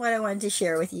 that's what I wanted to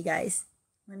share with you guys.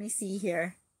 Let me see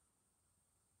here.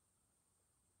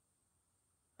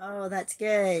 Oh, that's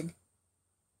good.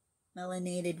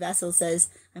 Melanated Vessel says,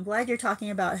 I'm glad you're talking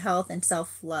about health and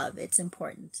self-love. It's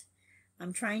important.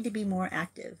 I'm trying to be more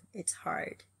active. It's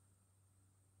hard.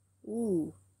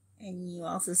 Ooh, and you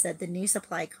also said the new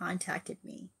supply contacted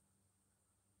me.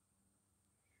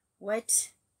 What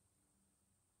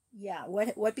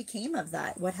became of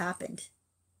that? What happened?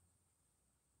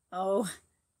 Oh,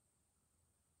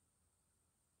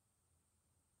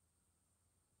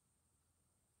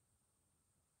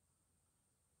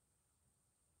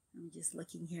 I'm just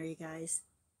looking here, you guys.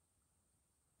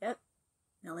 Yep,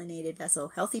 Melanated Vessel.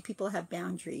 Healthy people have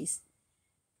boundaries.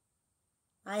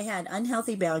 I had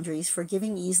unhealthy boundaries.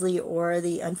 Forgiving easily or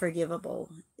the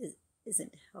unforgivable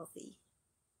isn't healthy.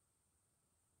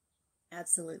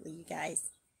 Absolutely, you guys.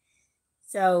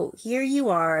 So here you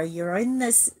are. You're in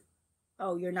this.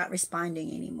 Oh, you're not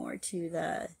responding anymore to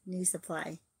the new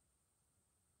supply.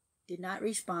 Did not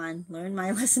respond. Learned my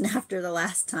lesson after the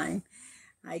last time.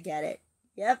 I get it.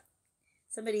 Yep.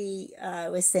 Somebody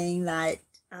was saying that,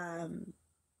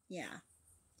 yeah,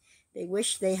 they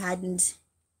wish they hadn't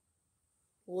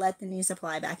let the new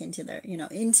supply back into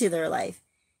their life,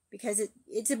 because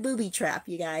it's a booby trap,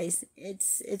 you guys.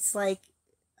 It's like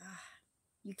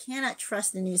you cannot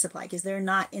trust the new supply, because they're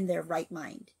not in their right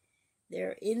mind.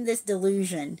 They're in this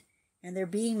delusion, and they're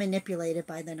being manipulated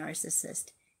by the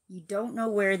narcissist. You don't know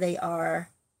where they are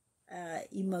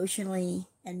emotionally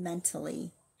and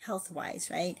mentally, health-wise,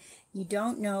 right? You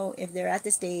don't know if they're at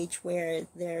the stage where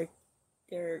they're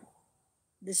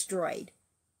destroyed,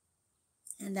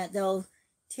 and that they'll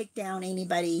take down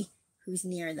anybody who's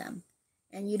near them.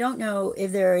 And you don't know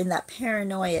if they're in that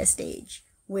paranoia stage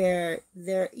where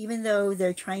even though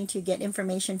they're trying to get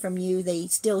information from you, they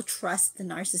still trust the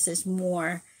narcissist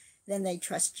more than they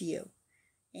trust you.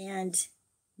 And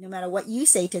no matter what you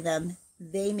say to them,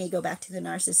 they may go back to the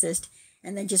narcissist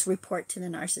and then just report to the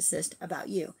narcissist about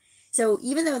you. So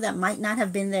even though that might not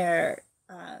have been their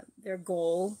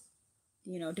goal,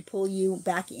 to pull you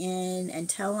back in and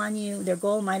tell on you. Their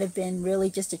goal might have been really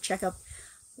just to check up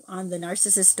on the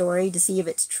narcissist story to see if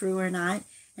it's true or not.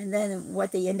 And then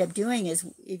what they end up doing is,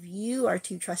 if you are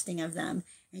too trusting of them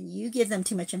and you give them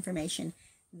too much information,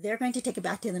 they're going to take it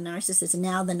back to the narcissist. And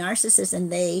now the narcissist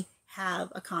and they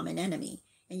have a common enemy,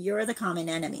 and you're the common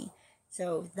enemy.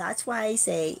 So that's why I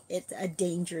say it's a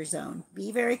danger zone.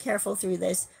 Be very careful through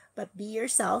this, but be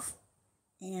yourself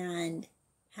and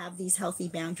have these healthy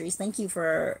boundaries. Thank you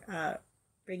for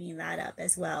bringing that up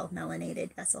as well,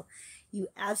 Melanated Vessel. You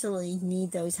absolutely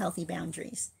need those healthy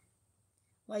boundaries.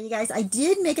 Well, you guys, I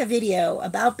did make a video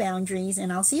about boundaries,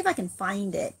 and I'll see if I can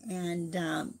find it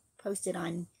and post it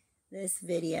on this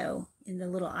video in the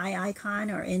little eye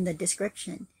icon or in the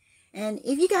description. And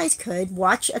if you guys could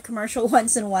watch a commercial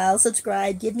once in a while,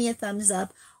 subscribe, give me a thumbs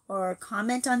up, or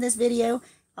comment on this video.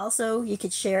 Also, you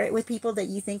could share it with people that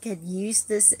you think could use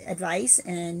this advice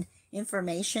and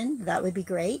information. That would be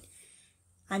great.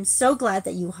 I'm so glad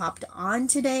that you hopped on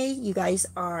today. You guys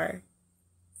are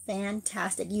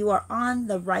fantastic. You are on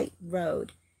the right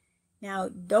road. Now,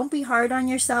 don't be hard on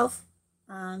yourself,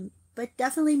 but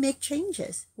definitely make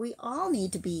changes. We all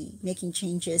need to be making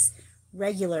changes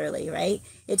regularly, right?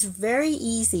 It's very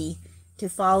easy to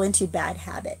fall into bad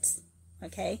habits,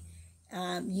 okay?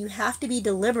 You have to be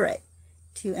deliberate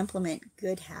to implement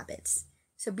good habits.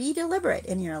 So be deliberate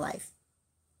in your life.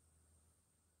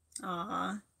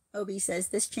 Obi says,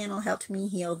 this channel helped me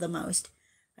heal the most.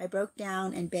 I broke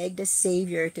down and begged a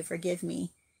savior to forgive me.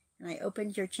 And I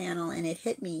opened your channel and it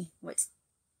hit me what's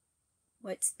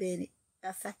been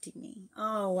affecting me.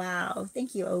 Oh, wow.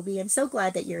 Thank you, Obi. I'm so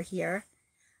glad that you're here.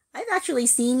 I've actually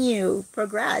seen you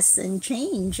progress and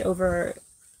change over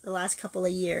the last couple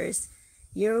of years.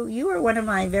 You were one of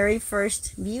my very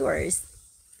first viewers.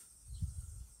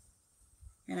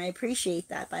 And I appreciate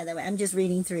that, by the way. I'm just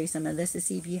reading through some of this to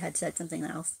see if you had said something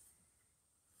else.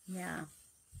 Yeah.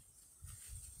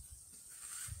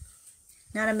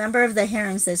 Not a member of the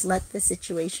harem says, let the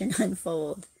situation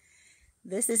unfold.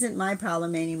 This isn't my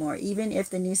problem anymore. Even if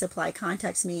the new supply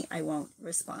contacts me, I won't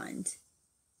respond.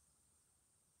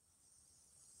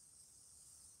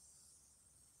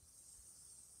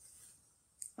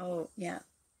 Oh, yeah.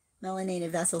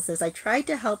 Melanated Vessel says, I tried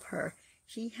to help her.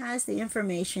 She has the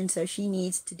information, so she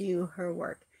needs to do her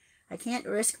work. I can't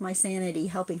risk my sanity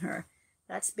helping her.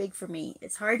 That's big for me.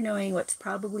 It's hard knowing what's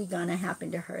probably going to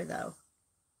happen to her, though.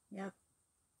 Yep.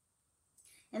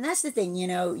 And that's the thing,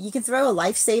 you can throw a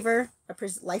lifesaver, a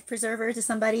life preserver to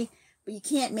somebody, but you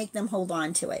can't make them hold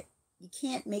on to it. You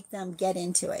can't make them get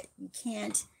into it. You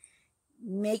can't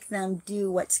make them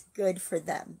do what's good for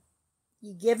them.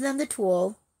 You give them the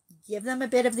tool, give them a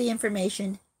bit of the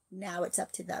information, now it's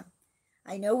up to them.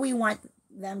 I know we want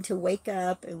them to wake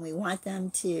up and we want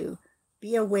them to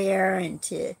be aware and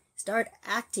to start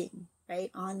acting,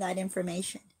 right, on that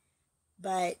information.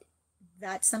 But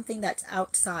that's something that's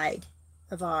outside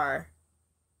of our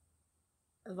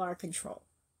control.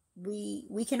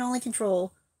 We can only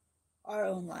control our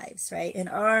own lives, right, and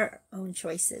our own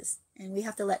choices, and we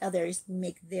have to let others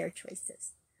make their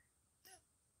choices.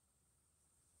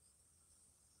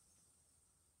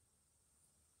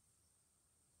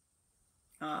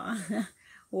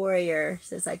 Warrior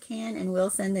says, I can and will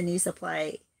send the new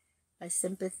supply a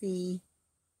sympathy.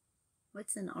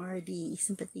 What's an RD?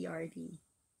 Sympathy RD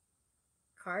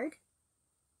card?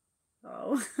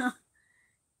 Oh.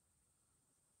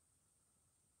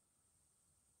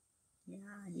 Yeah,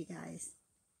 you guys.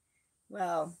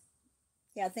 Well,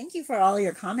 yeah, thank you for all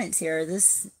your comments here.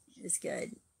 This is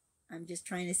good. I'm just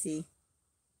trying to see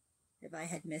if I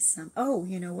had missed some. Oh,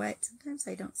 you know what? Sometimes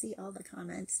I don't see all the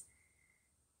comments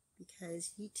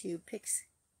because YouTube picks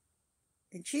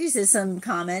and chooses some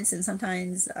comments and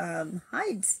sometimes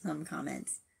hides some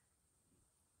comments.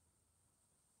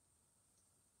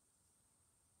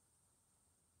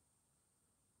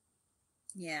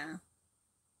 Yeah.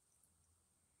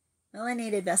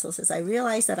 Melanated Vessel says, I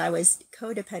realized that I was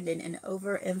codependent and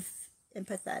over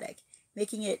empathetic,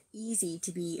 making it easy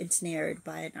to be ensnared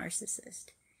by a narcissist.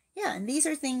 Yeah, and these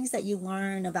are things that you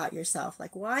learn about yourself.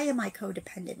 Like, why am I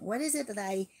codependent? What is it that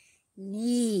I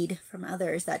need from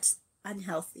others that's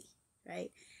unhealthy,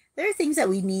 right? There are things that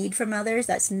we need from others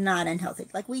that's not unhealthy.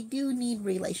 Like, we do need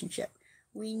relationship.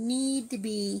 We need to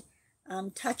be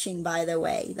touching, by the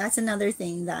way. That's another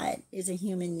thing that is a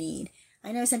human need.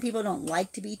 I know some people don't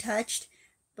like to be touched,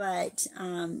 but,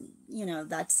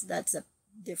 that's a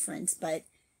difference. But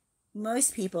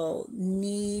most people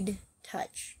need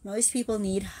touch. Most people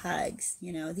need hugs.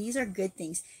 These are good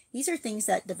things. These are things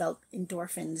that develop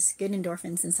endorphins, good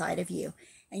endorphins inside of you,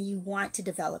 and you want to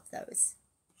develop those.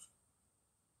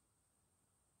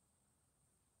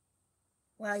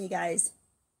 Well, you guys,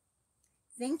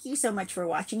 thank you so much for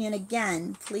watching. And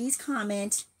again, please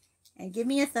comment and give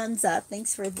me a thumbs up.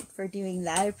 Thanks for doing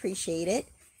that. I appreciate it.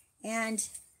 And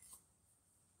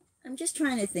I'm just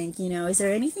trying to think, is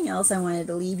there anything else I wanted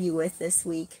to leave you with this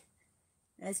week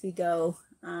as we go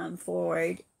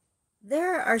forward?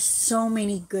 There are so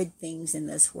many good things in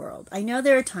this world. I know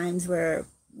there are times where,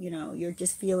 you're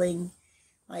just feeling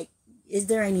like, is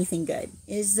there anything good?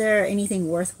 Is there anything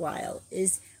worthwhile?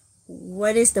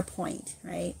 What is the point,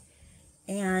 right?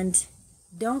 And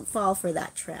don't fall for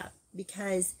that trap,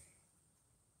 because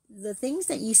the things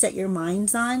that you set your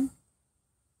minds on,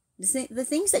 the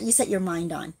things that you set your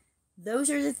mind on, those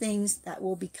are the things that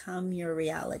will become your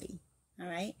reality. All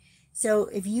right. So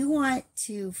if you want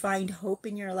to find hope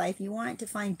in your life, you want to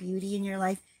find beauty in your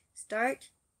life, start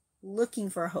looking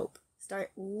for hope.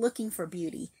 Start looking for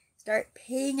beauty. Start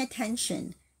paying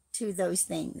attention to those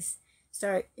things.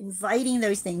 Start inviting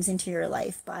those things into your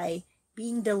life by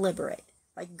being deliberate,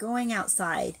 like going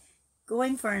outside,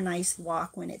 going for a nice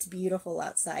walk when it's beautiful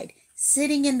outside,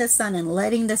 sitting in the sun and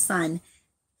letting the sun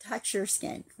touch your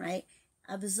skin, right?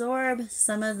 Absorb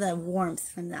some of the warmth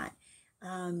from that.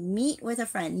 Meet with a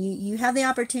friend. You have the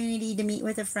opportunity to meet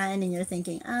with a friend and you're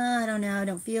thinking, I don't know, I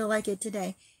don't feel like it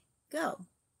today.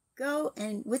 Go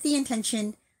and with the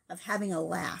intention of having a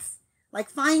laugh. Like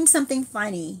find something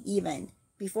funny even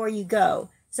before you go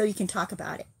so you can talk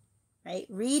about it, right?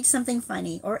 Read something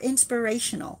funny or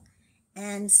inspirational.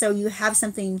 And so you have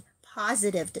something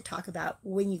positive to talk about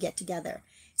when you get together.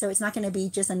 So it's not going to be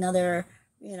just another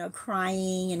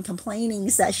crying and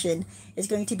complaining session. Is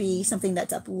going to be something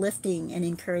that's uplifting and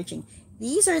encouraging.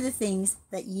 These are the things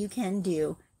that you can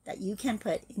do, that you can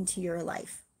put into your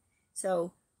life.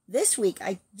 So this week,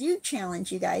 I do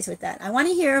challenge you guys with that. I want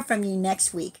to hear from you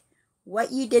next week,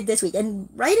 what you did this week, and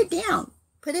write it down.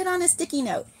 Put it on a sticky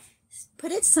note.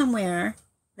 Put it somewhere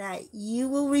that you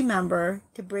will remember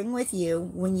to bring with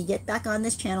you when you get back on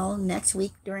this channel next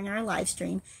week during our live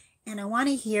stream. And I want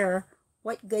to hear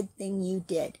what good thing you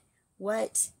did,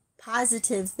 what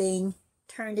positive thing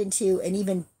turned into an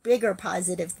even bigger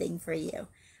positive thing for you.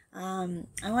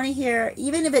 I want to hear,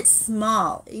 even if it's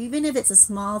small, even if it's a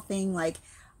small thing like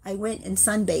I went and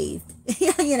sunbathed,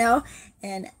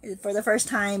 and for the first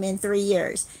time in 3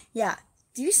 years. Yeah,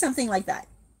 do something like that.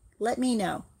 Let me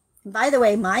know. And by the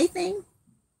way, my thing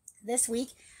this week,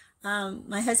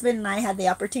 my husband and I had the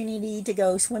opportunity to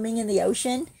go swimming in the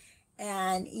ocean.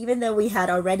 And even though we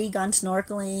had already gone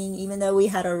snorkeling, even though we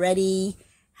had already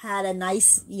had a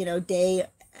nice, day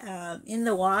in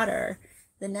the water,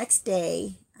 the next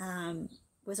day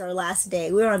was our last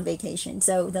day. We were on vacation.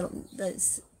 So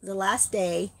the last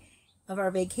day of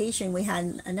our vacation, we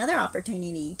had another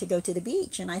opportunity to go to the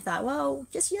beach. And I thought, well,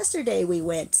 just yesterday we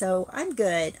went, so I'm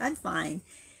good. I'm fine.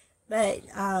 But,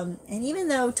 and even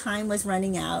though time was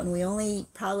running out and we only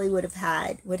probably would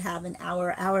have an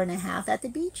hour and a half at the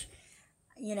beach,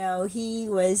 he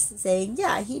was saying,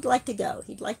 yeah, he'd like to go.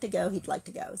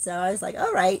 So I was like,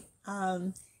 all right.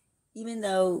 Even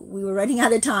though we were running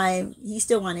out of time, he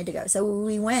still wanted to go. So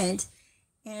we went,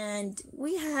 and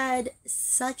we had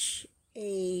such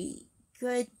a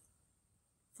good,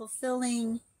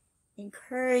 fulfilling,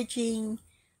 encouraging,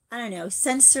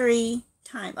 sensory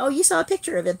time. Oh, you saw a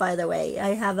picture of it, by the way.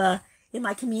 I have in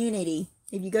my community,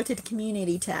 if you go to the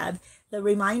community tab, the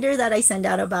reminder that I send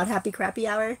out about Happy Crappy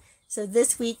Hour. So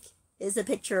this week is a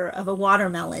picture of a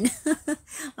watermelon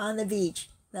on the beach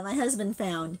that my husband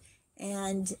found.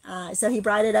 And so he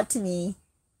brought it up to me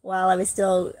while I was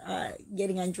still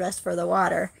getting undressed for the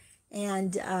water.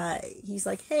 And he's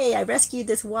like, hey, I rescued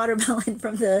this watermelon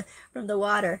from the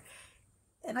water.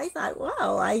 And I thought,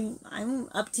 wow, I'm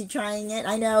up to trying it.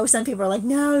 I know some people are like,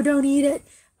 no, don't eat it.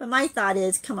 But my thought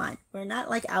is, come on, we're not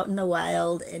like out in the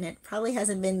wild. And it probably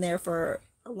hasn't been there for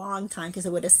a long time because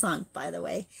it would have sunk, by the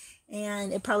way.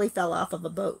 And it probably fell off of a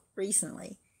boat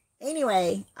recently.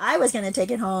 Anyway, I was going to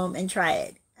take it home and try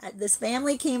it. This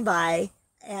family came by,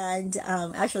 and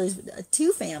actually it was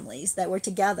 2 families that were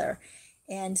together.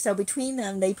 And so between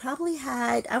them, they probably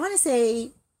had, I want to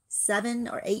say 7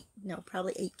 or 8, no,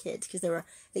 probably 8 kids, because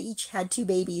they each had 2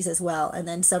 babies as well, and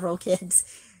then several kids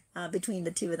between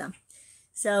the 2 of them.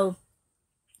 So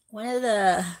one of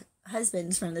the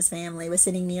husbands from this family was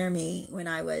sitting near me when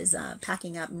I was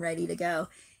packing up and ready to go.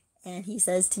 And he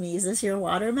says to me, is this your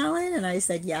watermelon? And I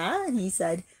said, yeah. And he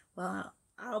said, well,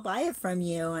 I'll buy it from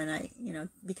you. And I,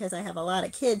 because I have a lot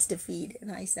of kids to feed.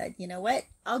 And I said, you know what?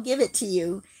 I'll give it to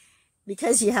you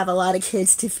because you have a lot of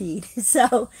kids to feed.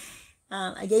 So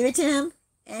I gave it to him,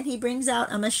 and he brings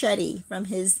out a machete from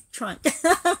his trunk.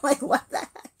 I'm like, what the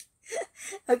heck?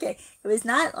 Okay, it was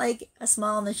not like a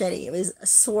small machete. It was a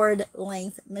sword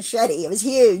length machete. It was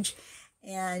huge.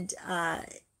 And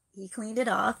he cleaned it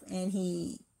off and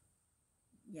he,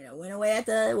 went away at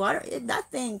the water. That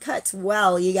thing cuts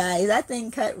well, you guys. That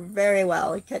thing cut very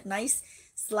well. It cut nice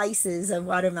slices of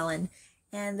watermelon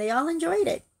and they all enjoyed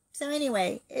it. So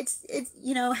anyway,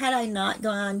 had I not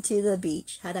gone to the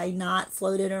beach, had I not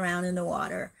floated around in the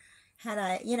water, had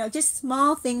I, just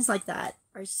small things like that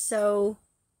are so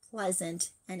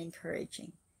pleasant and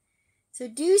encouraging. So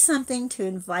do something to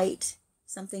invite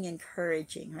something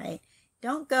encouraging, right?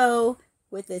 Don't go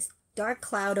with this dark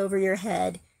cloud over your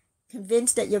head,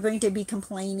 convinced that you're going to be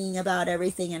complaining about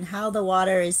everything and how the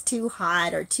water is too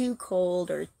hot or too cold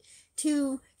or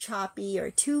too choppy or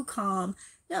too calm.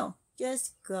 No,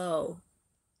 just go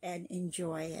and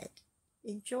enjoy it.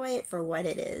 Enjoy it for what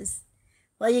it is.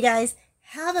 Well, you guys,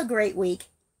 have a great week.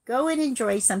 Go and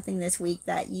enjoy something this week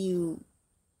that you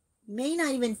may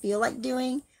not even feel like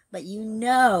doing, but you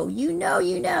know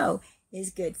is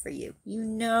good for you.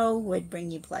 Would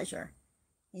bring you pleasure.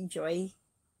 Enjoy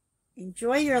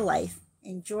your life.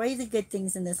 Enjoy the good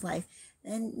things in this life.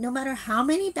 And no matter how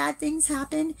many bad things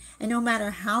happen, and no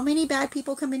matter how many bad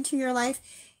people come into your life,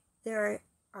 there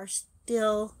are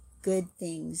still good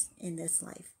things in this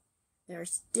life. There are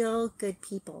still good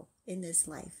people in this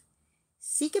life.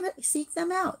 Seek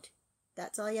them out.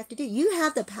 That's all you have to do. You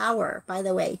have the power, by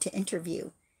the way, to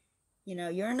interview.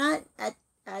 You're not at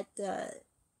the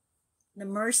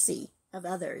mercy of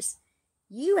others.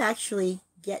 You actually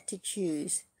get to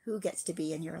choose who gets to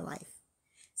be in your life.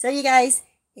 So you guys,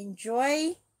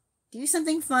 enjoy. Do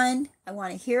something fun. I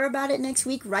want to hear about it next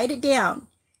week. Write it down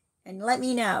and let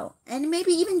me know. And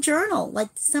maybe even journal. Like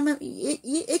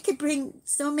it could bring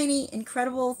so many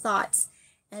incredible thoughts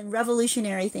and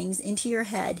revolutionary things into your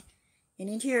head and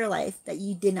into your life that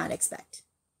you did not expect.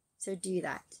 So do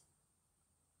that.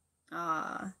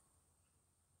 Aw.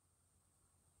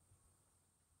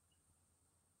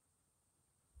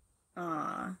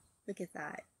 Look at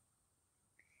that.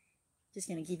 Just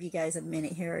going to give you guys a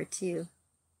minute here or two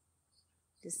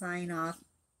to sign off.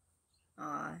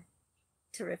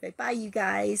 Terrific. Bye, you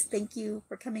guys. Thank you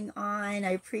for coming on.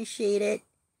 I appreciate it.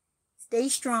 Stay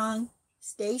strong.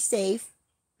 Stay safe.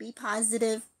 Be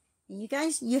positive. And you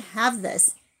guys, you have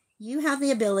this. You have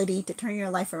the ability to turn your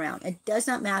life around. It does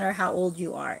not matter how old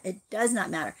you are. It does not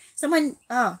matter. I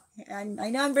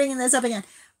know I'm bringing this up again,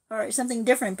 or something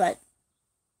different, but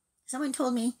someone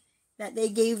told me that they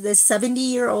gave this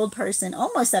 70-year-old person,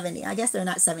 almost 70, I guess they're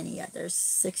not 70 yet, they're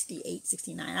 68,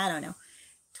 69, I don't know,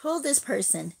 told this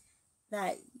person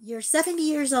that you're 70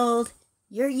 years old,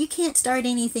 you can't start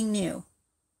anything new.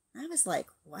 I was like,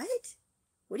 what?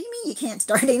 What do you mean you can't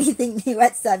start anything new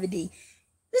at 70?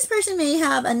 This person may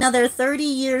have another 30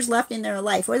 years left in their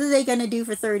life. What are they going to do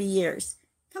for 30 years?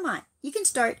 Come on, you can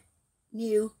start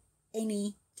new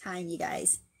any time, you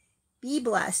guys. Be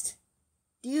blessed.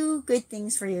 Do good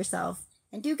things for yourself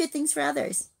and do good things for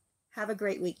others. Have a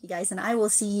great week, you guys, and I will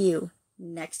see you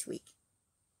next week.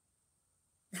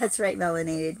 That's right,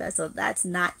 Melanated Vessel. That's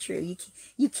not true.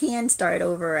 You can start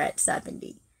over at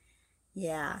 70.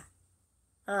 Yeah.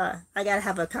 I got to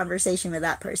have a conversation with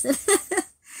that person.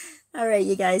 All right,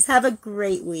 you guys, have a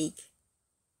great week.